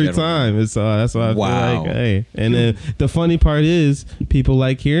 every time. It's that's why I feel like, hey. And then the funny part is people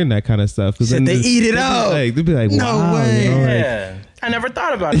like hearing that kind of stuff because then they eat it up. They'll be like, no wow, way. You know, yeah. I never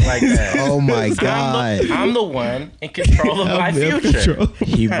thought about it like that. Oh my God. I'm the one in control of my future.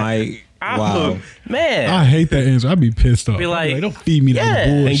 He might. Wow. Man. I hate that answer. I'd be pissed off. Be like, don't feed me that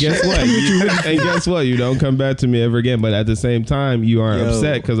bullshit. And guess what? You don't come back to me ever again. But at the same time, you aren't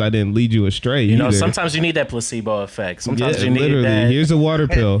upset because I didn't lead you astray. You know, sometimes you need that placebo effect. Sometimes you need that. Here's a water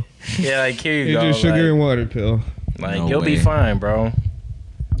pill. Yeah, like here you go. Here's your sugar and water pill. Like you'll be fine, bro.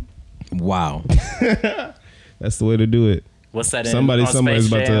 Wow. That's the way to do it. What's that? Somebody somewhere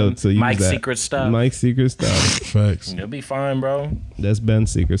is about to use Mike's that. secret stuff. Mike's secret stuff. Facts. You'll be fine, bro. That's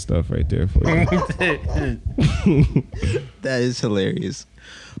Ben's secret stuff right there for you. That is hilarious.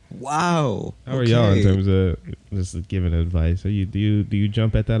 Wow. How are y'all in terms of just giving advice? Do you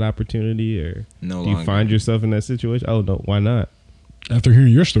jump at that opportunity or no? Do you find yourself in that situation? Oh no, why not? After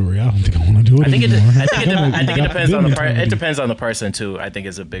hearing your story, I don't think I want to do it anymore. I think it depends on the it depends on the person too. I think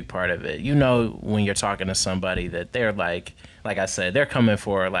is a big part of it. You know, when you're talking to somebody that they're like I said, they're coming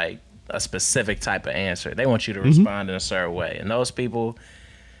for like a specific type of answer. They want you to respond in a certain way, and those people,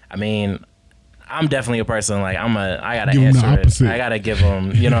 I mean, I'm definitely a person like I gotta give answer it. I gotta give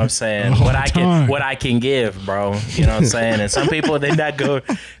them, you know what I'm saying, what I can give, bro. You know what I'm saying? And some people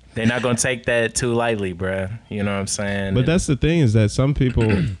they're not gonna take that too lightly, bruh. You know what I'm saying? But that's the thing is that some people,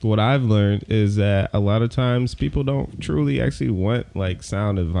 what I've learned is that a lot of times people don't truly actually want like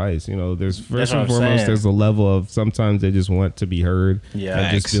sound advice. You know, there's first and foremost, there's a level of sometimes they just want to be heard. Yeah.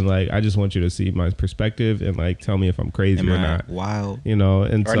 And just been like, I just want you to see my perspective and like tell me if I'm crazy or not. Wild. You know,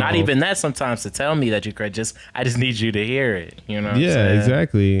 and or not even that sometimes to tell me that you're crazy. I just need you to hear it. You know what I'm yeah, saying?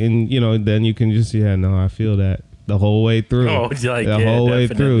 exactly. And you know, then you can just, no, I feel that. The whole way through. Oh, like, the whole way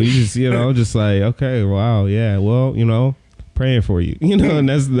through. You just, just like, okay, wow, yeah, well, praying for you, and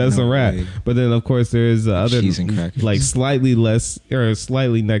that's a wrap. Way. But then, of course, there is other, like, slightly less or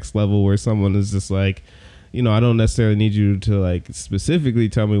slightly next level where someone is just like, I don't necessarily need you to, like, specifically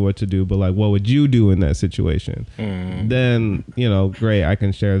tell me what to do, but, like, what would you do in that situation? Then, great, I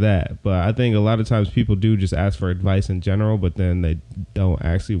can share that. But I think a lot of times people do just ask for advice in general, but then they don't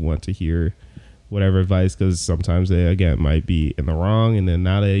actually want to hear whatever advice, because sometimes they again might be in the wrong, and then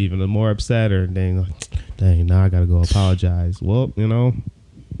now they're even more upset, or dang, now I gotta go apologize. Well,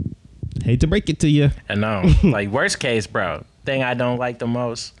 hate to break it to you. I know. Like, worst case, bro, thing I don't like the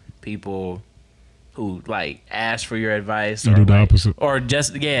most, people who like ask for your advice or do the opposite, or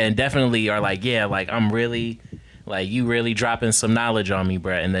just definitely are like, I'm really like, you really dropping some knowledge on me,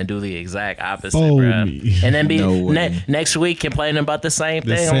 bro, and then do the exact opposite, bro. And then be next week complaining about the same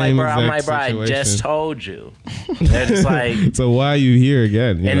thing. I'm like, bro, I just told you. They're just like, so why are you here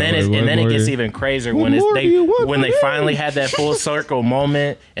again? And then it gets even crazier when they finally had that full circle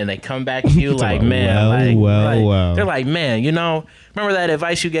moment and they come back to you like, man, they're like, man, remember that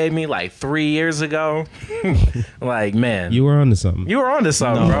advice you gave me like 3 years ago? Like, man, you were onto something.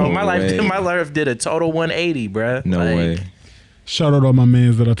 Bro. My life did a total 180, bro. No way. Shout out all my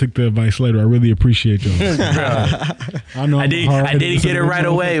mans that I took the advice later. I really appreciate y'all. I know I didn't get it right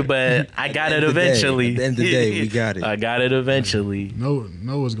away, but I got it eventually. At the end of the day, we got it. I got it eventually. No,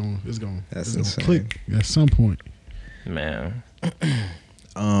 it's going. That's insane. Click at some point. Man.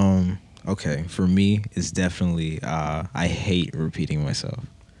 Okay, for me, it's definitely I hate repeating myself.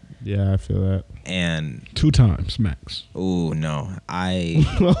 Yeah, I feel that. And 2 times max. Oh no,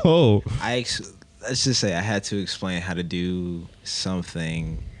 let's just say I had to explain how to do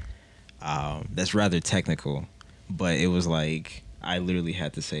something that's rather technical, but it was like I literally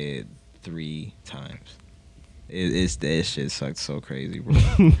had to say it 3 times. This shit sucked so crazy, bro.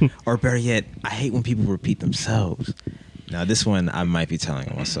 Or better yet, I hate when people repeat themselves. Now this one I might be telling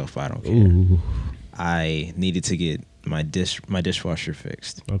on myself, but I don't care. Ooh. I needed to get my dishwasher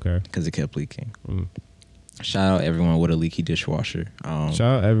fixed. Okay. Because it kept leaking. Shout out everyone with a leaky dishwasher. Shout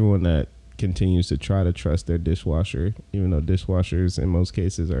out everyone that continues to try to trust their dishwasher, even though dishwashers in most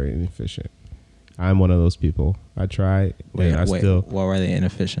cases are inefficient. I'm one of those people. I try. Wait, why were they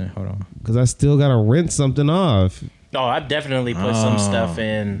inefficient? Hold on. Because I still got to rinse something off. Oh, I definitely put some stuff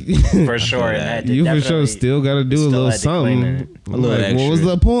in for sure. And you for sure still got to do a little something. What was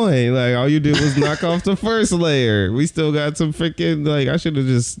the point? Like, all you did was knock off the first layer. We still got some freaking, like, I should have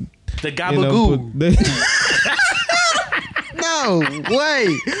just... The gabagoo. No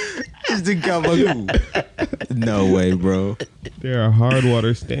way. It's the gabagoo. No way, bro. There are hard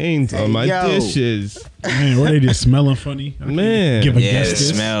water stains on my dishes. Man, were they just smelling funny? Man. It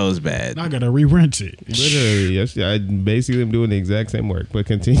smells bad. I gotta re-rinse it. Literally. I basically am doing the exact same work, but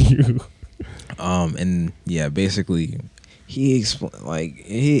continue. And yeah, basically he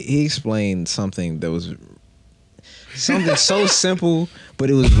explained something that was something so simple, but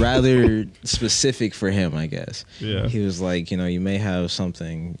it was rather specific for him, I guess. Yeah. He was like, you may have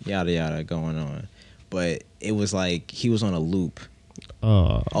something yada yada going on, but it was like he was on a loop.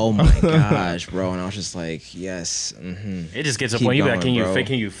 Oh my gosh, bro! And I was just like, yes. Mm-hmm. It just gets to a point. You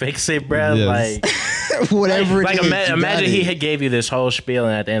can you fix it, bro? Yes. Like whatever. Like imagine he had gave you this whole spiel,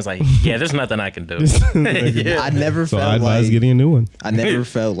 and at the end, it's like, yeah, there's nothing I can do. Yeah. I never felt I advise getting a new one. I never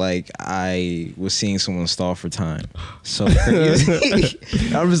felt like I was seeing someone stall for time. So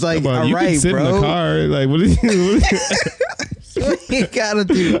crazy. I was like, all you right, can sit bro. in the car. Like, what is What you gotta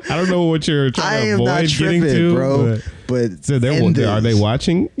do? I don't know what you're trying to avoid getting to, bro. But so are they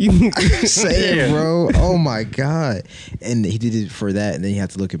watching? Saying, bro. Oh my god! And he did it for that, and then he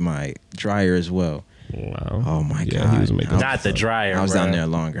had to look at my dryer as well. Wow. Oh my god! He was not the dryer. I was down there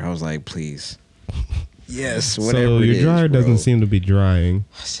longer. I was like, please. Yes, whatever. So it your is, dryer bro. doesn't seem to be drying.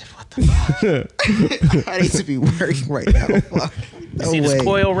 I said, what the fuck? I need to be working right now. Fuck. No See this way.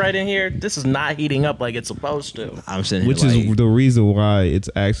 coil right in here? This is not heating up like it's supposed to. I'm sitting Which here is like, the reason why it's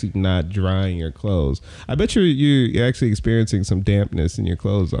actually not drying your clothes. I bet you're actually experiencing some dampness in your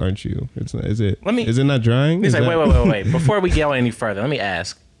clothes, aren't you? It's not, is it not drying? He's Is like, that- wait. Before we go any further, let me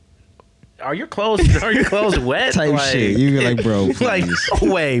ask. Are your clothes wet? type like, shit. You be like, bro, please. like,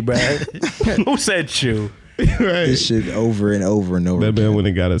 no way, bro. Who said you? Right. This shit over and over and over That man again. went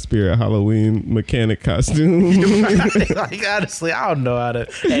and got a Spirit Halloween mechanic costume. Like, honestly, I don't know how to.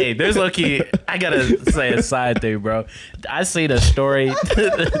 Hey, there's low-key, I gotta say a side thing, bro. I seen a story.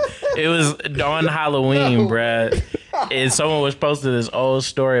 It was on Halloween, bruh. And someone was posting this old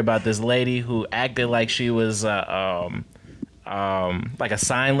story about this lady who acted like she was like a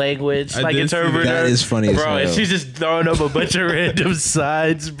sign language I like did see that. interpreter. That is funny as bro. And hell. she's just throwing up a bunch of random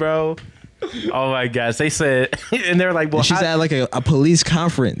signs, bro. Oh my gosh, they said, and they're like, well, She's at like a police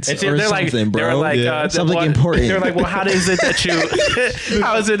conference and or they're something, like, bro. They're like, Yeah. Something well, important. They're like, well, how is it that you?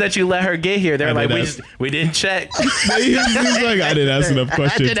 How is it that you let her get here? They're I like, did we didn't check. He's like, I didn't ask enough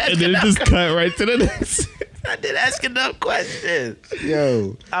questions. didn't ask And then it enough just cut right to the next. I didn't ask enough questions.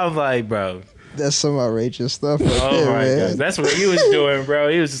 Yo, I was like, bro, that's some outrageous stuff right oh there, my man. gosh, that's what he was doing, bro.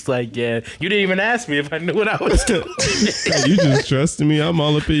 He was just like, yeah, you didn't even ask me if I knew what I was doing. You just trusting me. I'm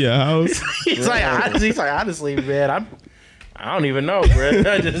all up in your house. He's like, honestly, man, I don't even know, bro.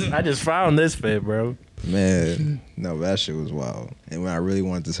 I just found this fit, bro. Man, no, that shit was wild. And when I really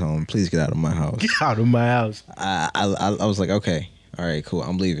wanted to tell him, please get out of my house, Get out of my house. I was like, okay, all right, cool,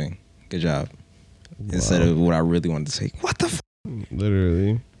 I'm leaving. Good job. Instead of what I really wanted to say, what the fuck?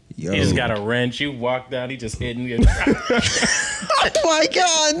 Literally. Yo. He just got a wrench. You walk down, he just hitting you. Oh my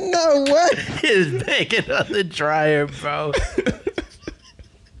God, no, what? He's banging on the dryer, bro.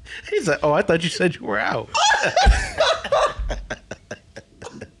 He's like, oh, I thought you said you were out.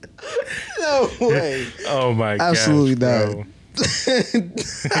 No way. Oh my god. Absolutely bro.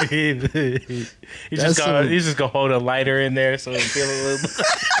 He's just gonna hold a lighter in there so it feel a little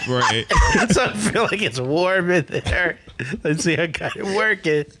Right. so I feel like it's warm in there. Let's see, I got it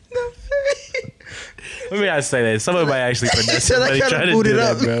working. Let me not say that. Someone might actually finesse said I somebody gotta trying to boot do it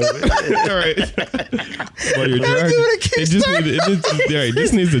that, up. bro. All right. While you're Give driving, it a it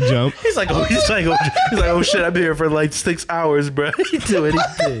just needs to jump. He's like, oh shit, I've been here for like 6 hours, bro. He do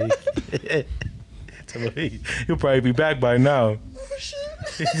anything. He'll probably be back by now.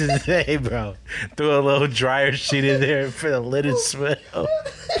 Hey, bro, throw a little dryer sheet in there for the linen smell.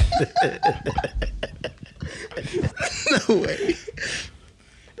 No way.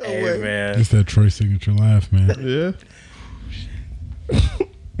 No Hey, way. man. It's that Troy signature laugh, man. Yeah.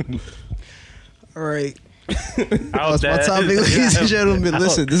 All right. How's That's my topic, ladies and gentlemen.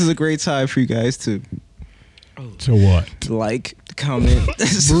 Listen, this is a great time for you guys to To what? like, comment,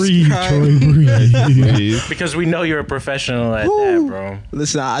 Breathe, subscribe. Troy, breathe. Please. Because we know you're a professional at that, bro.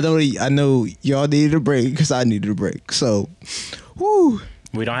 Listen, I know y'all needed a break because I needed a break. So, whoo.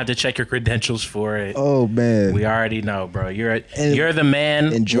 We don't have to check your credentials for it. Oh man. We already know, bro. You're And the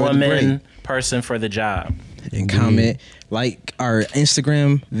man, enjoy the woman, person for the job. And comment, like our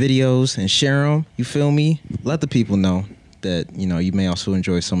Instagram videos and share them. You feel me? Let the people know that, you may also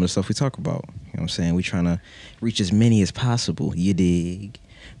enjoy some of the stuff we talk about. You know what I'm saying? We trying to reach as many as possible. You dig?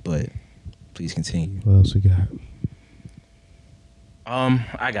 But please continue. What else we got?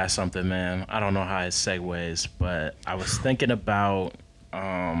 I got something, man. I don't know how it segues, but I was thinking about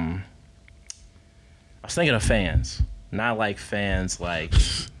of fans. Not like fans like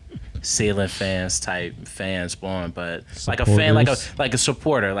ceiling fans type fans blowing, but like a fan, like a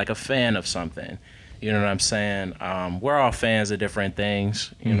supporter, like a fan of something. You know what I'm saying? We're all fans of different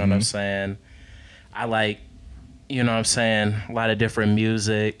things. You know what I'm saying? I like, a lot of different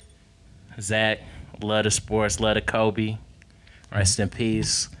music. Zach, love the sports, love the Kobe. Rest in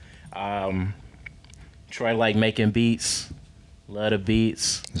peace. Troy like making beats. Love the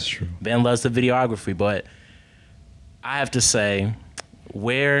beats. That's true. Ben loves the videography, but I have to say,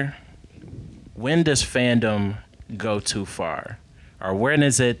 when does fandom go too far? Or when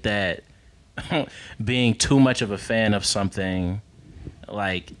is it that being too much of a fan of something,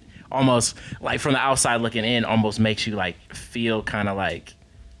 like almost like from the outside looking in, almost makes you like feel kind of like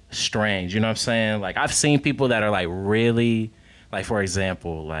strange? You know what I'm saying? Like I've seen people that are like really, like for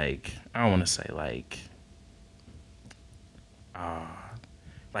example, like I don't want to say like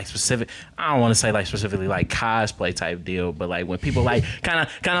specific. I don't want to say like specifically like cosplay type deal, but like when people like kind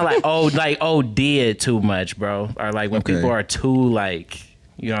of like did too much, bro, or like when Okay. people are too like,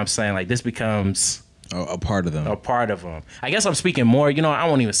 you know what I'm saying, like this becomes Oh, a part of them. A part of them. I guess I'm speaking more. You know, I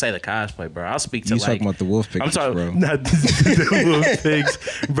won't even say the cosplay, bro. I'll speak to You talking about the wolf pictures, I'm talking, bro? Not the wolf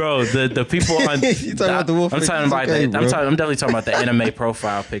pics, bro. The people on. You talking about the wolf I'm pictures? talking about Okay, that. bro. I'm definitely talking about the anime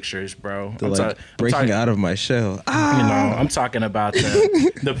profile pictures, bro. Breaking out of my shell. You know, I'm talking about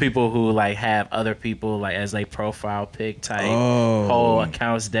the people who like have other people like as they profile pic type whole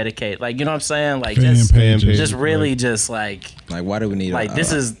accounts dedicated. Like, you know what I'm saying? Like Fan pages, just really just like Why do we need like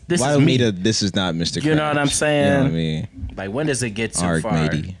this is why do we me. need a this is not Mr. You know what I'm Krabs? saying? You know what I mean? Like, when does it get too Arc, far?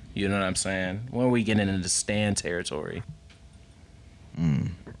 matey. You know what I'm saying? When are we getting into Stan territory?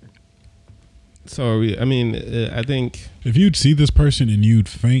 So I mean, I think If you'd see this person and you'd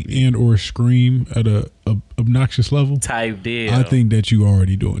faint and or scream at a obnoxious level, Type deal. I think that you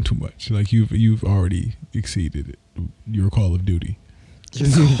already doing too much. Like you've already exceeded it. Your Call of Duty.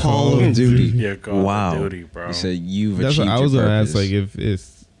 Call of Duty. Your Call Wow. of Duty, bro. You said you've that's achieved what I was your gonna purpose. ask. Like, if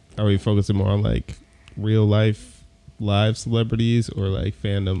it's are we focusing more on like real life live celebrities or like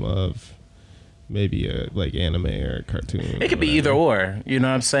fandom of maybe a like anime or a cartoon? It could be either or. You know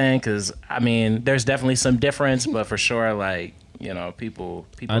what I'm saying? Because I mean, there's definitely some difference, but for sure, like, you know, people.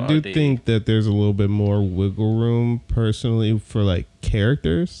 I do OD. think that there's a little bit more wiggle room personally for like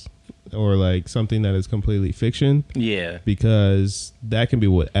characters or like something that is completely fiction, Yeah. because that can be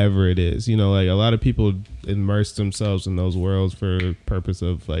whatever it is. You know, like a lot of people immerse themselves in those worlds for purpose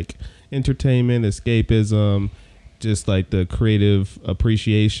of like entertainment, escapism, just like the creative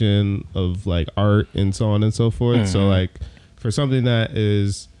appreciation of like art and so on and so forth. So like for something that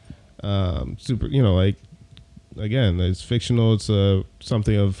is super, you know, like again, it's fictional, it's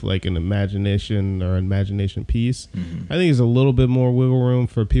something of like an imagination or imagination piece. I think it's a little bit more wiggle room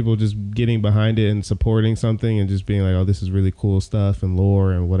for people just getting behind it and supporting something and just being like, oh, this is really cool stuff and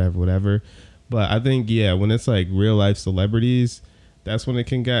lore and whatever. But I think, yeah, when it's like real life celebrities, that's when it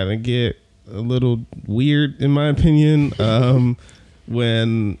can kind of get a little weird, in my opinion.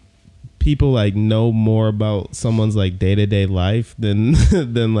 When people like know more about someone's like day-to-day life than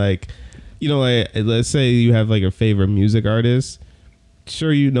than like, you know, like let's say you have like a favorite music artist.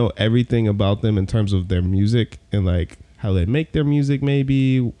 Sure, you know everything about them in terms of their music and like how they make their music,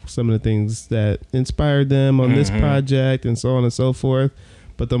 maybe some of the things that inspired them on this project and so on and so forth.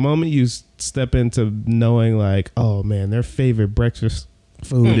 But the moment you step into knowing like, oh man, their favorite breakfast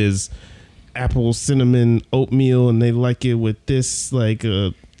food is apple cinnamon oatmeal and they like it with this like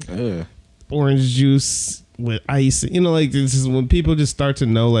orange juice with ice, you know, like this is when people just start to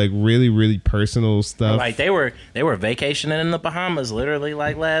know like really, really personal stuff. Like they were vacationing in the Bahamas literally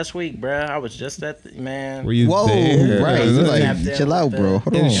like last week, bruh. I was just at the, man. Were you Whoa, there? right. Yeah. Like, Tapped in chill out, with bro. the-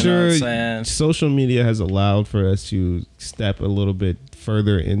 Hold And on. You know sure, what I'm saying? social media has allowed for us to step a little bit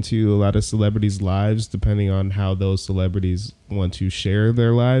further into a lot of celebrities' lives, depending on how those celebrities want to share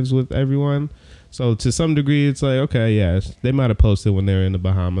their lives with everyone. So to some degree, it's like, okay, yeah, they might have posted when they were in the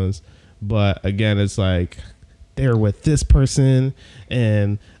Bahamas, but again, it's like they're with this person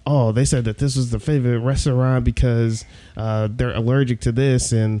and oh, they said that this was the favorite restaurant because they're allergic to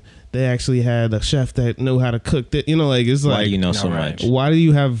this and they actually had a chef that knew how to cook that. You know, like it's Why like, do you know so right. much? why do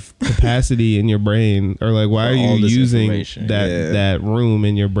you have capacity in your brain, or like why For are you all this using information, that yeah. that room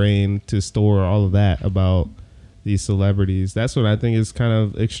in your brain to store all of that about these celebrities? That's what I think is kind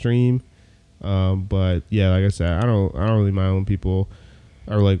of extreme. But yeah, like I said, I don't really mind when people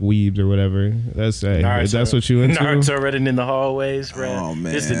are like weebs or whatever. That's if that's what you into. Naruto running in the hallways, bro. Oh,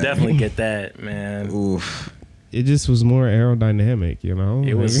 man. Just to definitely get that, man. Oof. It just was more aerodynamic, you know.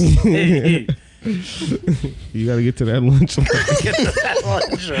 It Like, was. Get you got to get to that lunch line. to that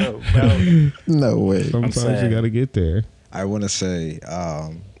lunch room, bro. No way. Sometimes you saying. got to get there. I want to say,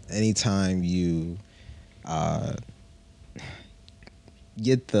 anytime you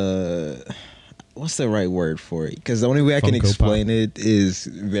get the, what's the right word for it? Because the only way I can Funko explain it is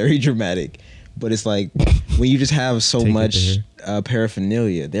very dramatic. But it's like when you just have so Take it much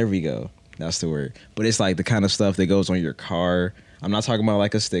paraphernalia. There we go. That's the word. But it's like the kind of stuff that goes on your car. I'm not talking about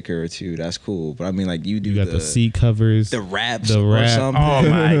like a sticker or two. That's cool. But I mean, like you do You got the seat covers. the wraps the or wrap. something. Oh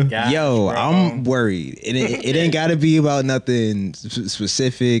my god. Yo, bro. I'm worried. It ain't got to be about nothing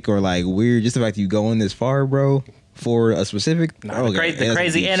specific or like weird. Just the fact that you going this far, bro, for a specific. Nah, the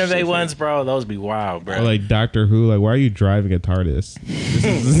crazy anime ones, bro. Those be wild, bro. Or like Doctor Who, like why are you driving a TARDIS?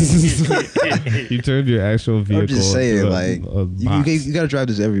 You turned your actual vehicle. I'm just saying, into like a box. you got to drive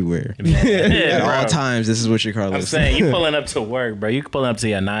this everywhere yeah, at bro. all times. This is what your car I'm looks saying you pulling up to work, bro. You pulling up to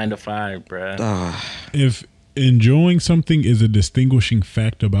your 9 to 5, bro. like. If enjoying something is a distinguishing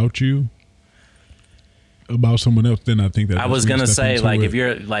fact about you, about someone else, then I think that I was when you gonna step say into like it. if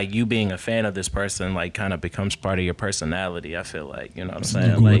you're like you being a fan of this person like kind of becomes part of your personality. I feel like you know what I'm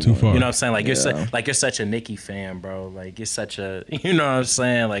saying. going Like too far. you know what I'm saying. Like Yeah. you're such a Nicki fan, bro. Like you're such a you know what I'm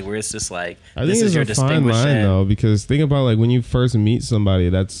saying. Like where it's just like I this think is it's your a fine line distinguishing. though, because think about like when you first meet somebody,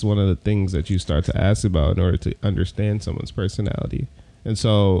 that's one of the things that you start to ask about in order to understand someone's personality. And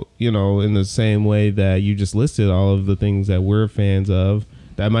so, you know, in the same way that you just listed all of the things that we're fans of,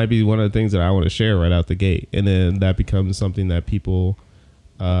 that might be one of the things that I want to share right out the gate. And then that becomes something that people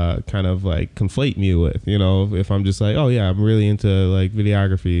kind of like conflate me with. You know, if I'm just like, oh yeah, I'm really into like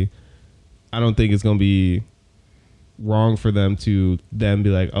videography, I don't think it's going to be wrong for them to then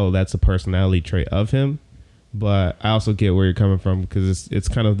be like, oh, that's a personality trait of him. But I also get where you're coming from because it's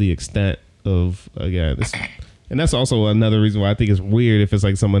kind of the extent of, again, this. And that's also another reason why I think it's weird if it's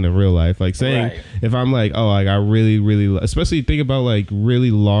like someone in real life. Like saying, Right. if I'm like, oh, like I really, really, especially think about like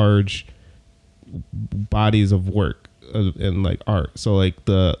really large bodies of work and like art. So like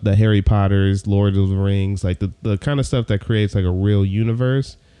the Harry Potters, Lord of the Rings, like the kind of stuff that creates like a real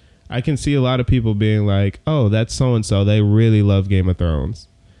universe. I can see a lot of people being like, oh, that's so-and-so. They really love Game of Thrones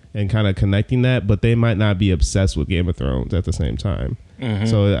and kind of connecting that, but they might not be obsessed with Game of Thrones at the same time. Mm-hmm.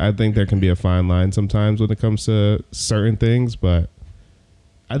 So I think there can be a fine line sometimes when it comes to certain things, but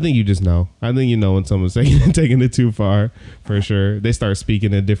I think you just know. I think you know when someone's taking it too far, for sure. They start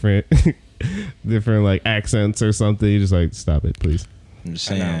speaking in different like accents or something. You're just like, stop it, please. I'm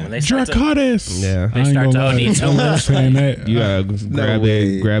just I know, saying. when they start to, Draconis. Yeah. I ain't start gonna to lie. OD too I'm not much. saying that. You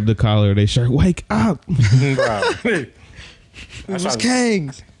gotta grab the collar of their shirt. Wake up! bro. It was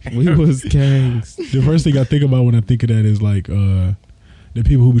Kangs. We was gangs. The first thing I think about when I think of that is like the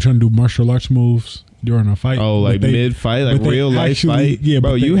people who be trying to do martial arts moves during a fight. Oh, like mid fight, like but they real life actually- fight. yeah,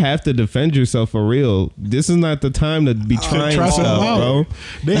 bro, but they- you have to defend yourself for real. This is not the time to be trying try stuff, something out.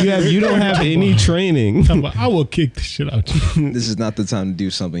 bro. You don't have any training. I will kick the shit out you. This is not the time to do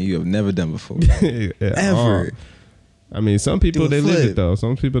something you have never done before. At Ever. all. I mean, some people Do a they live flip. it though.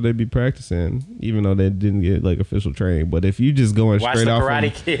 Some people they be practicing, even though they didn't get like official training. But if you just going Watch straight the off, Karate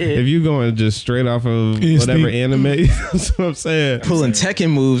of, Kid. if you going just straight off of Instinct. whatever anime, that's what I'm saying. Pulling Tekken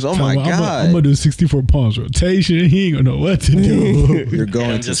moves. Oh my I'm god. gonna do 64 palms rotation. He ain't gonna know what to do. You're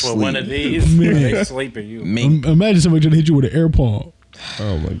going And to just sleep. with one of these, Man. they sleeping you. Mink. Imagine somebody trying to hit you with an air palm.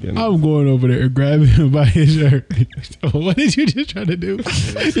 Oh my goodness. I'm going over there and grabbing him by his shirt. What did you just try to do?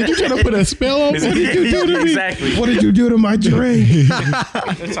 Did you try to put a spell on me? What did you do to me? Exactly. What did you do to my drink? They're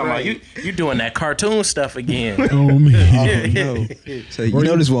talking about you doing that cartoon stuff again. Oh man. No. So you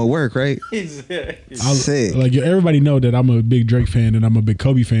know this won't work, right? I- Sick. Like everybody know that I'm a big Drake fan and I'm a big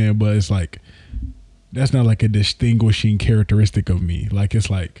Kobe fan, but it's like that's not like a distinguishing characteristic of me. Like it's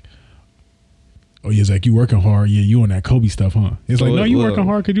like, oh yeah, Zach, you working hard. Yeah, you on that Kobe stuff, huh? It's like, no, you Well, working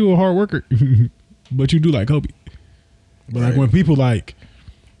hard because you a hard worker, but you do like Kobe. But like when people like,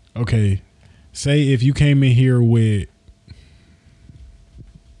 okay, say if you came in here with,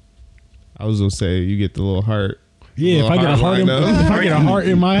 I was gonna say you get the little heart. yeah, if I get a heart,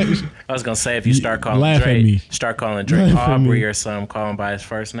 in my, I was gonna say if you start calling Laugh at me. Drake, start calling Drake Laugh at Aubrey me. or something, call him by his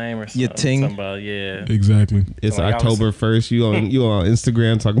first name or something. Your ting. Something about, yeah. exactly. It's Like, I was- October 1st. You on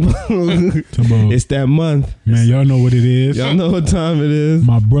Instagram talking about Tomorrow. it's that month. Man, y'all know what it is. Y'all know what time it is.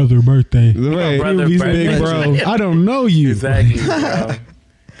 My brother birthday. Right. brother He's birthday. big bro. I don't know you. Exactly, bro.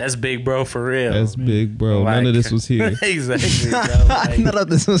 That's big bro for real. That's big bro. None of Like- this was here. Exactly, bro. Like, None of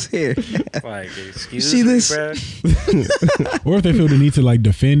this was here. like, excuse See me, this? bro. Or if they feel the need to like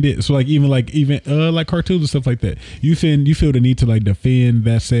defend it. So like even like cartoons and stuff like that. You feel the need to like defend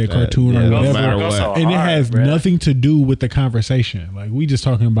that said cartoon yeah, or no whatever. matter Go what. so And it hard, has bruh. nothing to do with the conversation. Like we just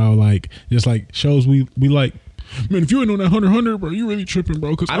talking about like just like shows we like. Man, if you ain't on that Hunter, bro, you really tripping,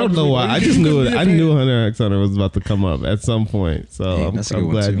 bro. Cause I don't know why. I just knew it. I knew Hunter x Hunter was about to come up at some point. So Yeah, I'm that's a good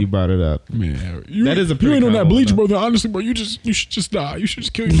one, glad too. you brought it up. Man, That is a you pretty ain't on that common bleach, one, bro. Then honestly, bro, you should just die. You should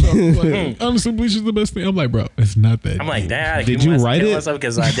just kill yourself. Like, honestly, bleach is the best thing. I'm like, bro, it's not that. I'm like, deep. damn. Did you write it?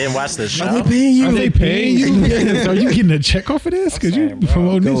 Because I didn't watch the show. Are they paying you? Are they paying you? Yes. Are you getting a check off of this? Because you saying, bro.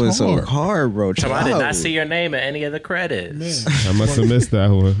 promoting Going this so hard. hard, bro. So Chill I did out. not see your name in any of the credits. I must have missed that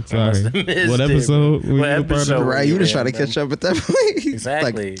one. Sorry. must have missed What it, episode? bro. were What you a part of? episode? Right, you just Yeah, trying to man. catch up at that point.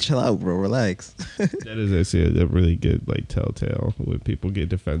 Exactly. Like, chill out, bro. Relax. That is actually a really good like telltale when people get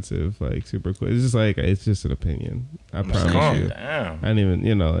defensive like super quick. It's just like it's just an opinion. I promise Calm you. down. I didn't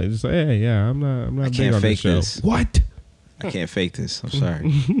even it's just like hey yeah I'm not I big can't on fake show. this. What? I can't fake this. I'm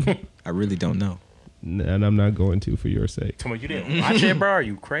sorry. I really don't know. And I'm not going to for your sake. Come on, you didn't watch it, bro? Are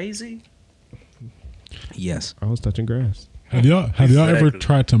you crazy? Yes. I was touching grass. Have y'all ever Exactly.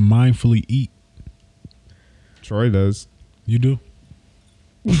 tried to mindfully eat? Troy does. You do?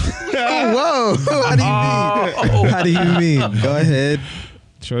 Whoa! How do you mean? Go ahead.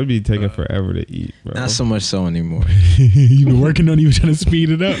 Troy be taking forever to eat, bro. Not so much so anymore. You've been working on it, you trying to speed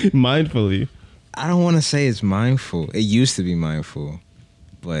it up. Mindfully. I don't want to say it's mindful. It used to be mindful,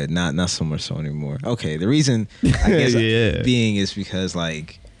 but not so much so anymore. Okay, the reason I guess Yeah. being is because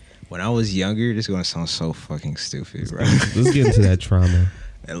like when I was younger, this is gonna sound so fucking stupid, bro. Let's get into that trauma.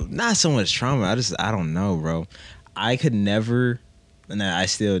 Not so much trauma. I don't know, bro. I could never, and I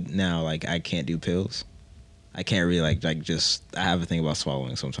still now like I can't do pills. I can't really like just. I have a thing about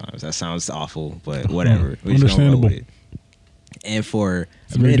swallowing sometimes. That sounds awful, but whatever. We just gonna roll with it. And for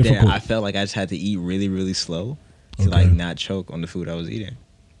a very minute there, difficult. I felt like I just had to eat really, really slow to Okay. like not choke on the food I was eating.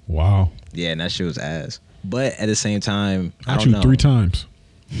 Wow. Yeah, and that shit was ass. But at the same time, I I don't chew know. 3 times.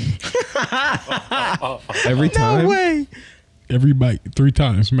 Every time. No way. Every bite, 3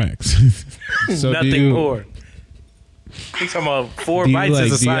 times max. So do Nothing you, more. He's talking about 4 do you, bites like,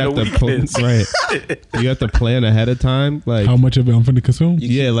 is a do you sign of have to weakness. right? You have to plan ahead of time, like How much of it I'm finna consume?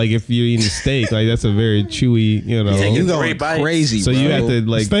 yeah, like if you're eating steak, like that's a very chewy, you know. taking You 3 going bites. crazy, So bro. you have to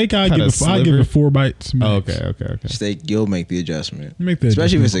like Steak, I cut give a it. I give sliver. it 4 bites. Oh, Max. okay. Steak, you'll make the adjustment. Make the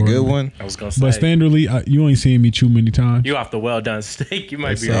Especially if it's a good adjustment one. I was gonna say, But standardly, you ain't seen me chew many times. you off the well done steak, you might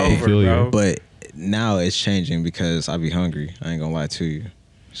That's be how I over, feel you. bro. But now it's changing because I be hungry. I ain't gonna lie to you.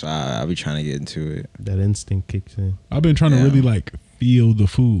 So I be trying to get into it. That instinct kicks in. I've been trying to Yeah. really like feel the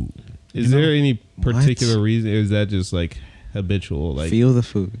food. Is You know? there any What? particular reason? Or is that just like habitual? Like Feel the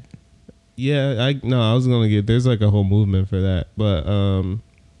food. yeah, I was gonna get. There's like a whole movement for that, but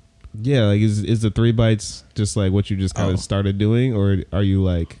yeah, like is the 3 bites just like what you just kind Oh. of started doing, or are you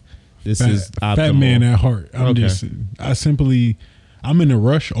like this Fat, is optimal? fat man at heart. Okay. I'm in a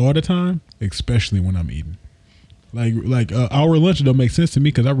rush all the time, especially when I'm eating. Like hour lunch don't make sense to me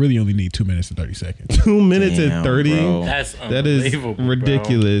because I really only need 2 minutes and 30 seconds. 2 minutes Damn, and 30. bro. That's That is unbelievable, bro.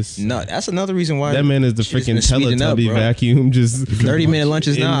 ridiculous. No, that's another reason why That man is the shit's freaking been speeding up, Teletubby bro. vacuum. Just 30-minute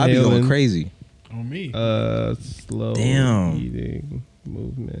lunches now, I be going inhaling. crazy. On me. Slow Damn. eating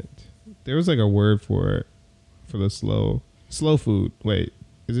movement. There was like a word for it, for the slow food. Wait,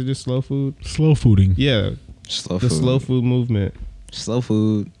 is it just slow food? Slow fooding. Yeah, Slow the food. slow food movement. Slow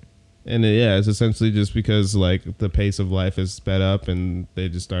food. And yeah, it's essentially just because like the pace of life is sped up, and they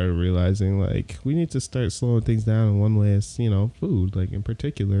just started realizing like we need to start slowing things down. And one way is food. Like in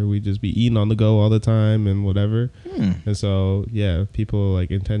particular, we just be eating on the go all the time and whatever. And so yeah, people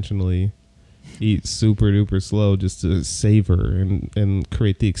like intentionally eat super duper slow just to savor and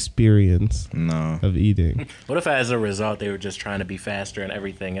create the experience No. of eating. What if as a result they were just trying to be faster in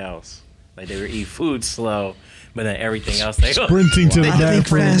everything else? Like they would eat food slow, but then everything else they Sprinting to the Wow. Think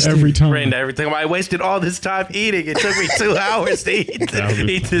bathroom faster. every time. sprint everything. I wasted all this time eating. It took me 2 hours to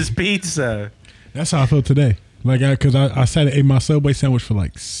eat this pizza. That's how I felt today. Like, because I sat and ate my Subway sandwich for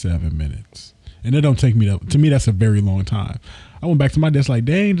like 7 minutes. And it don't take me to me, that's a very long time. I went back to my desk like,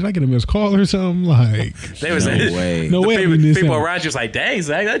 dang, did I get a missed call or something? Like, They was No way. no the way. people, I mean, this people sandwich. around you was like, dang,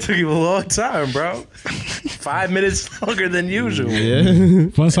 Zach, that took you a long time, bro. 5 minutes longer than usual. Yeah.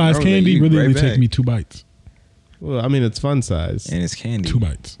 Fun size Bro, candy you really right only take back. me 2 bites. Well, I mean, it's fun size. And it's candy. 2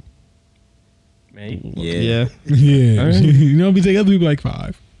 bites. Man, Yeah. Yeah. All right. You know, we take other people like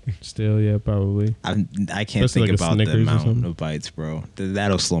 5. Still, yeah, probably. I can't Especially think like a about the Snickers or amount something. of bites, bro.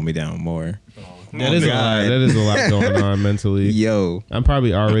 That'll slow me down more. That is a lot. God. That is a lot going on mentally. Yo. I'm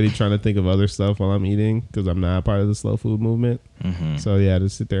probably already trying to think of other stuff while I'm eating because I'm not a part of the slow food movement. So yeah, to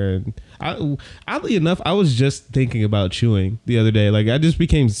sit there and oddly enough, I was just thinking about chewing the other day. Like I just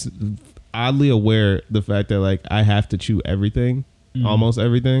became oddly aware the fact that like I have to chew everything, almost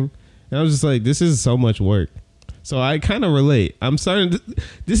everything, and I was just like, this is so much work. So I kind of relate. I'm starting.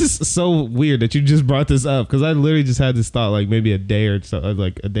 This is so weird that you just brought this up because I literally just had this thought like maybe a day or so,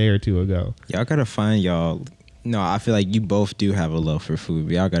 like a day or two ago. Y'all gotta find y'all. No, I feel like you both do have a love for food,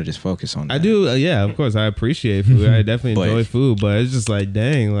 but y'all gotta just focus on that. I do, yeah. Of course, I appreciate food. I definitely But- enjoy food, but it's just like,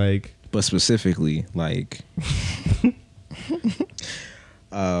 dang, like But specifically, like,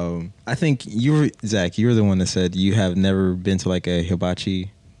 I think Zach, you were the one that said you have never been to like a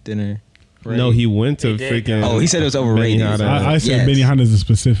hibachi dinner. Right? no, he went to He did. freaking. Oh, he said it was overrated. Benihana. I said Yes. Benihana's a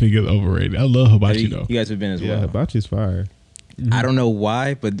specific is overrated. I love Have hibachi you, though. you guys have been as Yeah, well. hibachi's fire. I don't know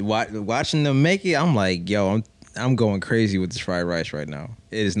why, but watching them make it, I'm like, yo, I'm going crazy with this fried rice right now.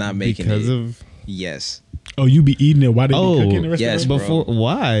 It is not making Because it. of Yes, Oh, you be eating it while they Oh, be cooking the rest yes, of the Before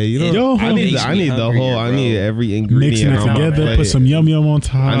why? You know, Yo, I need makes I me need the hungry, whole. I bro. need every mixing ingredient it on my together, plate. put some yum yum on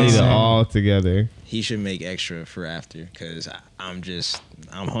top. I need it all together. He should make extra for after, because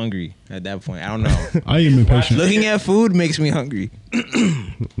I'm hungry at that point. I don't know. I am impatient. Looking at food makes me hungry.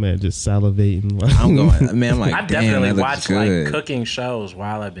 Man, just salivating. I'm going, man, I'm like, I damn, definitely that looks watch good. like cooking shows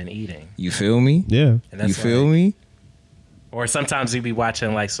while I've been eating. You feel me? Yeah. And You that's feel like- me? Or sometimes you be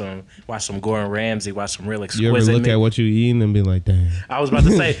watching like some Gordon Ramsay, watch some real exquisite You ever look meals. at what you eating and be like, damn. I was about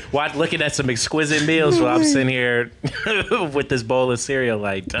to say, looking at some exquisite meals while I'm sitting here with this bowl of cereal,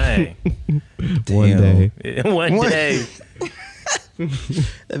 like, dang. One day. One day.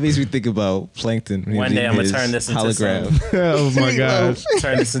 That makes me think about Plankton. when he One was day I'm eating gonna turn his this into hologram. Oh my gosh.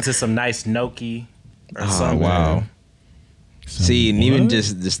 Turn this into some nice gnocchi or Oh, something. wow. Some See, and even what?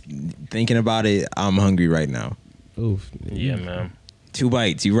 just thinking about it, I'm hungry right now. Oof. Yeah, man. 2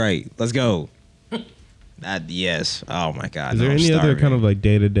 bites. You right. Let's go. Yes. Oh my God. Is there no, I'm any other starving. kind of like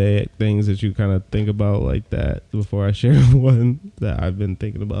day to day things that you kind of think about like that before I share one that I've been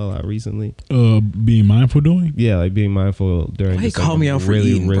thinking about a lot recently? Being mindful doing. Yeah, like being mindful during. Why you just, call like, me out for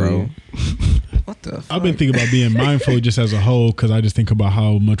eating, bro? What the? I've been fuck? thinking about being mindful just as a whole because I just think about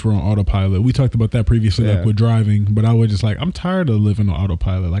how much we're on autopilot. We talked about that previously, Yeah. like with driving, but I was just like, I'm tired of living on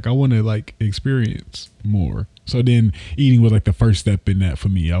autopilot. Like I want to like experience more. So then eating was like the first step in that for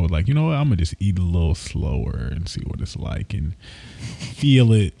me. I was like, you know what? I'm gonna just eat a little slower and see what it's like and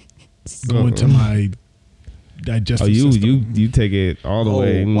feel it go into my digestive Oh, system. you take it all the Oh,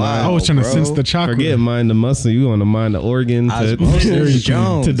 way. wow. I was trying to bro. sense the chocolate. Forget mind the muscle. You want to mind the organ to, Osmosis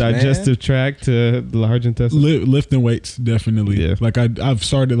Jones, to man. digestive tract to the large intestine. Lifting weights, definitely. Yeah. Like I've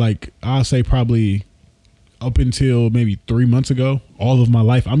started like I'll say probably up until maybe 3 months ago, all of my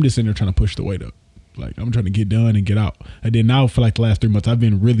life I'm just in there trying to push the weight up. Like I'm trying to get done and get out. And then now for like the last 3 months, I've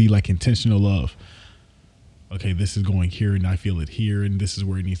been really like intentional of, okay, this is going here and I feel it here and this is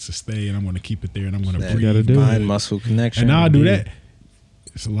where it needs to stay and I'm going to keep it there and I'm going to That breathe. gotta do. mind muscle connection. And now I do indeed. that.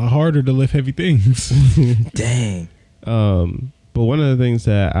 It's a lot harder to lift heavy things. Dang. But one of the things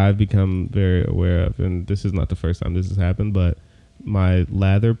that I've become very aware of, and this is not the first time this has happened, but my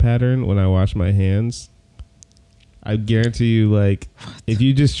lather pattern when I wash my hands, I guarantee you, like, if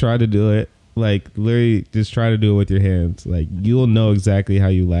you just try to do it, like, literally just try to do it with your hands, like, you'll know exactly how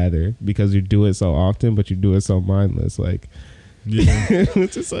you lather because you do it so often, but you do it so mindless. Like, Yeah.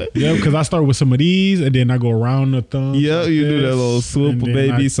 it's just like, Yeah, because I start with some of these and then I go around the thumb. yeah, like you do that this, little swoop, and then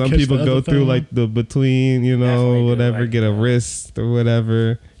baby. I Some catch people the go other through thumb. like the between, you Definitely know, do whatever, like get a that. wrist or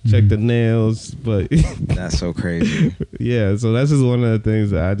whatever, check the nails. But That's so crazy. yeah, so that's just one of the things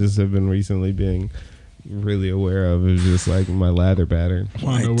that I just have been recently being really aware of is just like my lather pattern.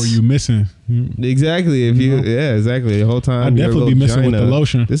 Find out What? where you missing. Exactly. If you, yeah, exactly. The whole time I your definitely be little missing with the gina-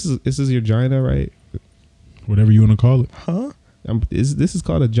 lotion. This is your gina, right? Whatever you want to call it. Huh? This is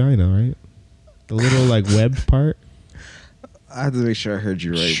called a gina, right? The little like webbed part. I have to make sure I heard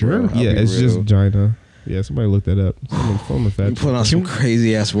you right. Sure. Bro. I'll Yeah, be it's real. just gina. Yeah, somebody look that up. Someone phone the You fact. put on some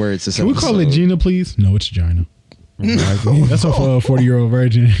crazy ass words. This Can we call it episode. Gina, please? No, it's Gina. Gina. That's a 40-year-old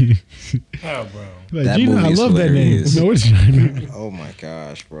virgin. Oh, bro. Like, That Gina, movie I is love hilarious. that name. No, it's Gina. Oh my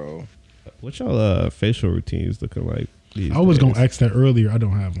gosh, bro. What y'all facial routines looking like? These I was days? going to ask that earlier. I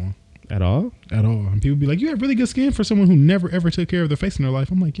don't have one At all? at all. And people be like, you have really good skin for someone who never, ever took care of their face in their life.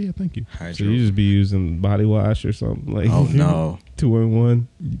 I'm like, yeah, thank you. So you just be using body wash or something like? Oh no. 2-in-1.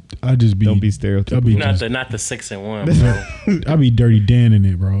 I just be, Don't be I stereotypical. be Not just, the 6-in-1, bro. I be dirty Dan in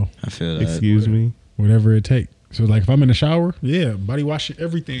it, bro. I feel that. Excuse me. Whatever it take. So like if I'm in the shower, yeah, body wash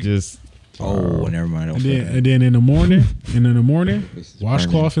everything. Just Oh, never mind. Don't and feel then, that. and then in the morning, This is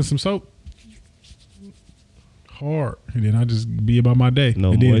washcloth and some soap. Hard. And then I just be about my day.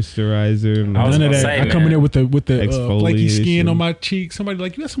 no and then, moisturizer. No I was None of gonna that. say, I come in man. there with the flaky skin Exfoliation. on my cheek. Somebody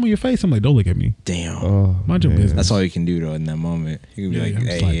like, you got some on your face. I'm like, don't look at me. Damn. Oh, Mind your man. business. That's all you can do though in that moment. You can be Yeah, like, I'm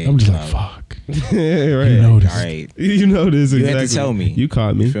just hey, like, hey, I'm just chill like, out. fuck. right. You know this. All right. You know this You exactly. had to tell me. You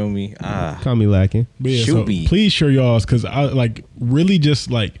caught me. You feel me? Caught me lacking. But yeah, Should so be. please share y'all's because I like really just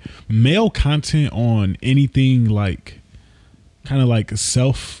like male content on anything like kind of like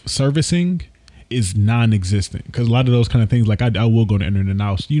self-servicing is non-existent because a lot of those kind of things like I will go to the internet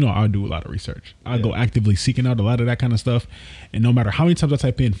now. You know, I do a lot of research. I go actively seeking out a lot of that kind of stuff, and no matter how many times I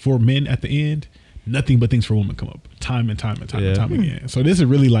type in for men at the end, nothing but things for women come up time and time again. So this is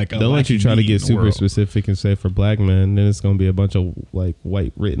really like a Don't let you lacking try to need in get the super world. specific and say for black men, then it's gonna be a bunch of like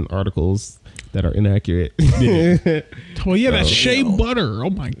white written articles that are inaccurate. Yeah. Well, yeah, that's So, shea you know. butter. Oh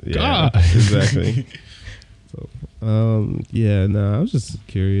my Yeah, god. exactly. So, yeah, no, I was just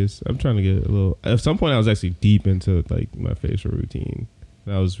curious. I'm trying to get a little. At some point, I was actually deep into like my facial routine.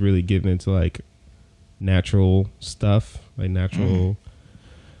 And I was really getting into like natural stuff, like natural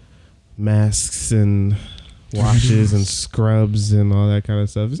masks and washes and scrubs and all that kind of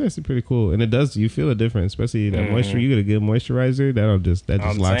stuff. It's actually pretty cool, and it does. You feel a difference, especially that moisture. You get a good moisturizer. That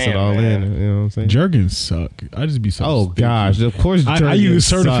just locks it all in. You know what I'm saying? Jergens suck. I just be so. Oh sticky. gosh, of course. I use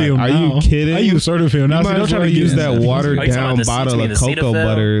Cetaphil now. Are you kidding? I use Cetaphil now. You So might don't as try well to use that Are watered you talking down about the bottle of Cetaphil? cocoa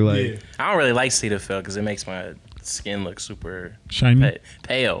butter. Like, Yeah. I don't really like Cetaphil because it makes my skin look super Shiny.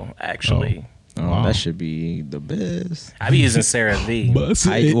 pale. Actually, Oh, Wow. that should be the best. I be using CeraVe. Bust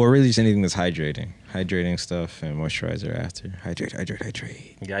it. Or really just anything that's hydrating stuff and moisturizer after. Hydrate.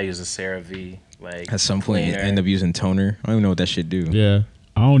 You gotta use a CeraVe. Like At some point, you cleaner. end up using toner. I don't even know what that should do. yeah.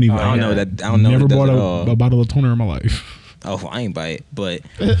 I don't even. I don't yeah. know that. I don't know. Never what it bought does at all. a bottle of toner in my life. Oh, I ain't buy it, but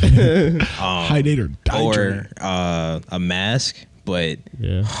Hydrate or or dihydrate. a mask, but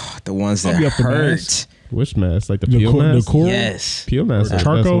Yeah. the ones I'll that be up the hurt, mask. Which mask? Like the The peel mask? coral. yes, Peel mask. Or are the best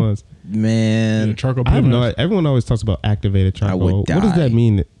charcoal? ones. man. Yeah, charcoal. I have peel no. mask. Everyone always talks about activated charcoal. would What does die. that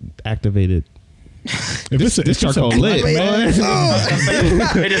mean? Activated. If it's a, This if it's a charcoal black lit,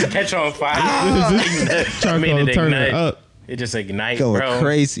 mask- It just catch on fire. Charcoal it turn ignite. it up. It just ignite, Going bro.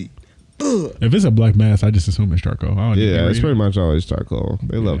 crazy. If it's a black mask, I just assume it's charcoal. I don't even Yeah, it's read pretty it. much always charcoal.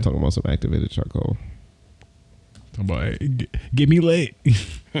 They love Yeah. talking about some activated charcoal. I'm like, hey, get me lit.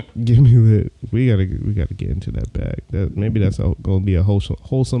 Give me lit. We gotta get into that bag. Maybe that's gonna be a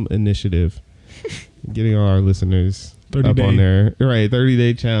wholesome initiative. Getting all our listeners 30 up day. on there, right?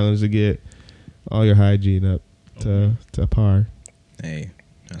 30-day challenge to get all your hygiene up to par. Hey,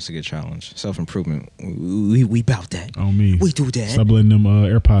 that's a good challenge. Self-improvement. We bout that. On me. We do that. Stop letting them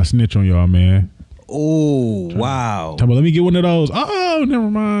AirPods snitch on y'all, man. Oh, wow. Talk about, let me get one of those. Oh, never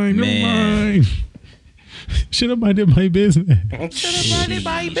mind. Never Man. mind. Should have minded my business. Should have minded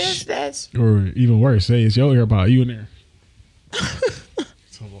my business. Or even worse, say it's your AirPod. You in there.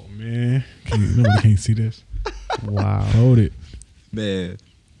 So, man. Nobody can't see this. Wow. Hold it Man,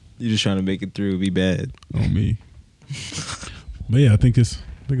 you just trying to make it through. Be bad. on me. But yeah, I think it's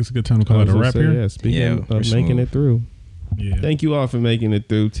a good time to call it a wrap here. Yeah, speaking Yeah, of we're making smooth. it through. Yeah. Thank you all for making it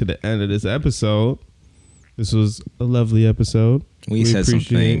through to the end of this episode. This was a lovely episode. We said some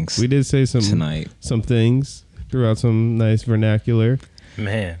appreciate- things We did say some tonight. some things, threw out some nice vernacular,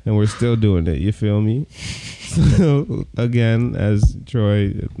 Man, and we're still doing it. You feel me? So again, as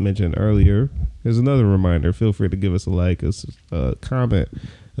Troy mentioned earlier, here's another reminder. Feel free to give us a like, a comment,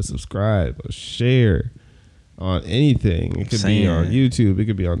 a subscribe, a share on anything. It could be on YouTube. It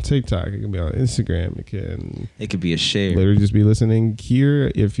could be on TikTok. It could be on Instagram. It could be a share. Literally just be listening here.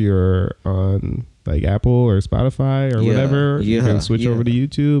 If you're on like Apple or Spotify or Yeah, whatever, you yeah, can switch yeah. over to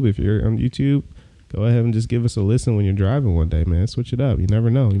YouTube. If you're on YouTube, go ahead and just give us a listen when you're driving one day, man. Switch it up. You never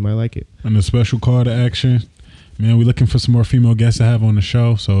know. You might like it. And a special call to action. Man, we're looking for some more female guests to have on the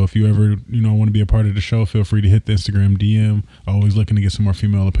show. So if you ever, want to be a part of the show, feel free to hit the Instagram DM. Always looking to get some more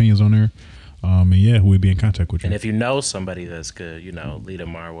female opinions on there. And yeah, we'll be in contact with you. and if you know somebody that's good, lead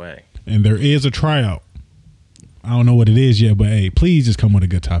them our way. And there is a tryout. I don't know what it is yet, but hey, please just come with a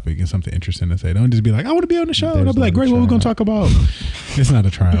good topic and something interesting to say. Don't just be like, I want to be on the show. And I'll be like, There's great, not a what we going to tryout. talk about? It's not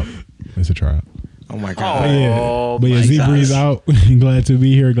a tryout. It's a tryout. Oh my Oh, god. But yeah, my Z-Breeze gosh. out. Glad to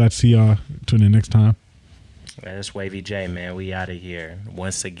be here. Glad to see y'all. Tune in next time. That's Wavy J, man. We out of here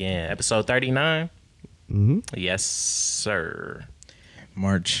once again. Episode 39. Mm-hmm. Yes, sir.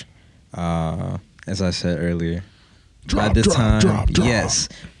 March. As I said earlier. Drop, by this drop, time, drop. yes.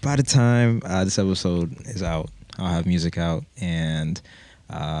 By the time this episode is out, I'll have music out, and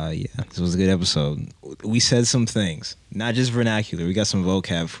yeah, this was a good episode. We said some things, not just vernacular. We got some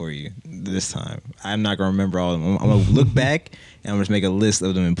vocab for you this time. I'm not gonna remember all of them. I'm gonna look back and I'm gonna just make a list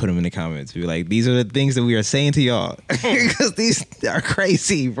of them and put them in the comments. Be like, these are the things that we are saying to y'all because these are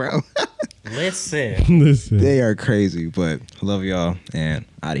crazy, bro. Listen. Listen. They are crazy, but love y'all and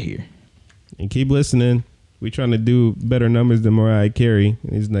out of here. And keep listening. We trying to do better numbers than Mariah Carey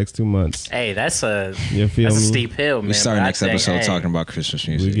in these next 2 months. Hey, that's a You feel me? steep hill, man. We start but I next think, episode hey, talking about Christmas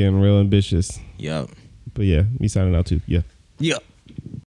We music. getting real ambitious. Yup. But yeah, me signing out too. Yeah. Yup.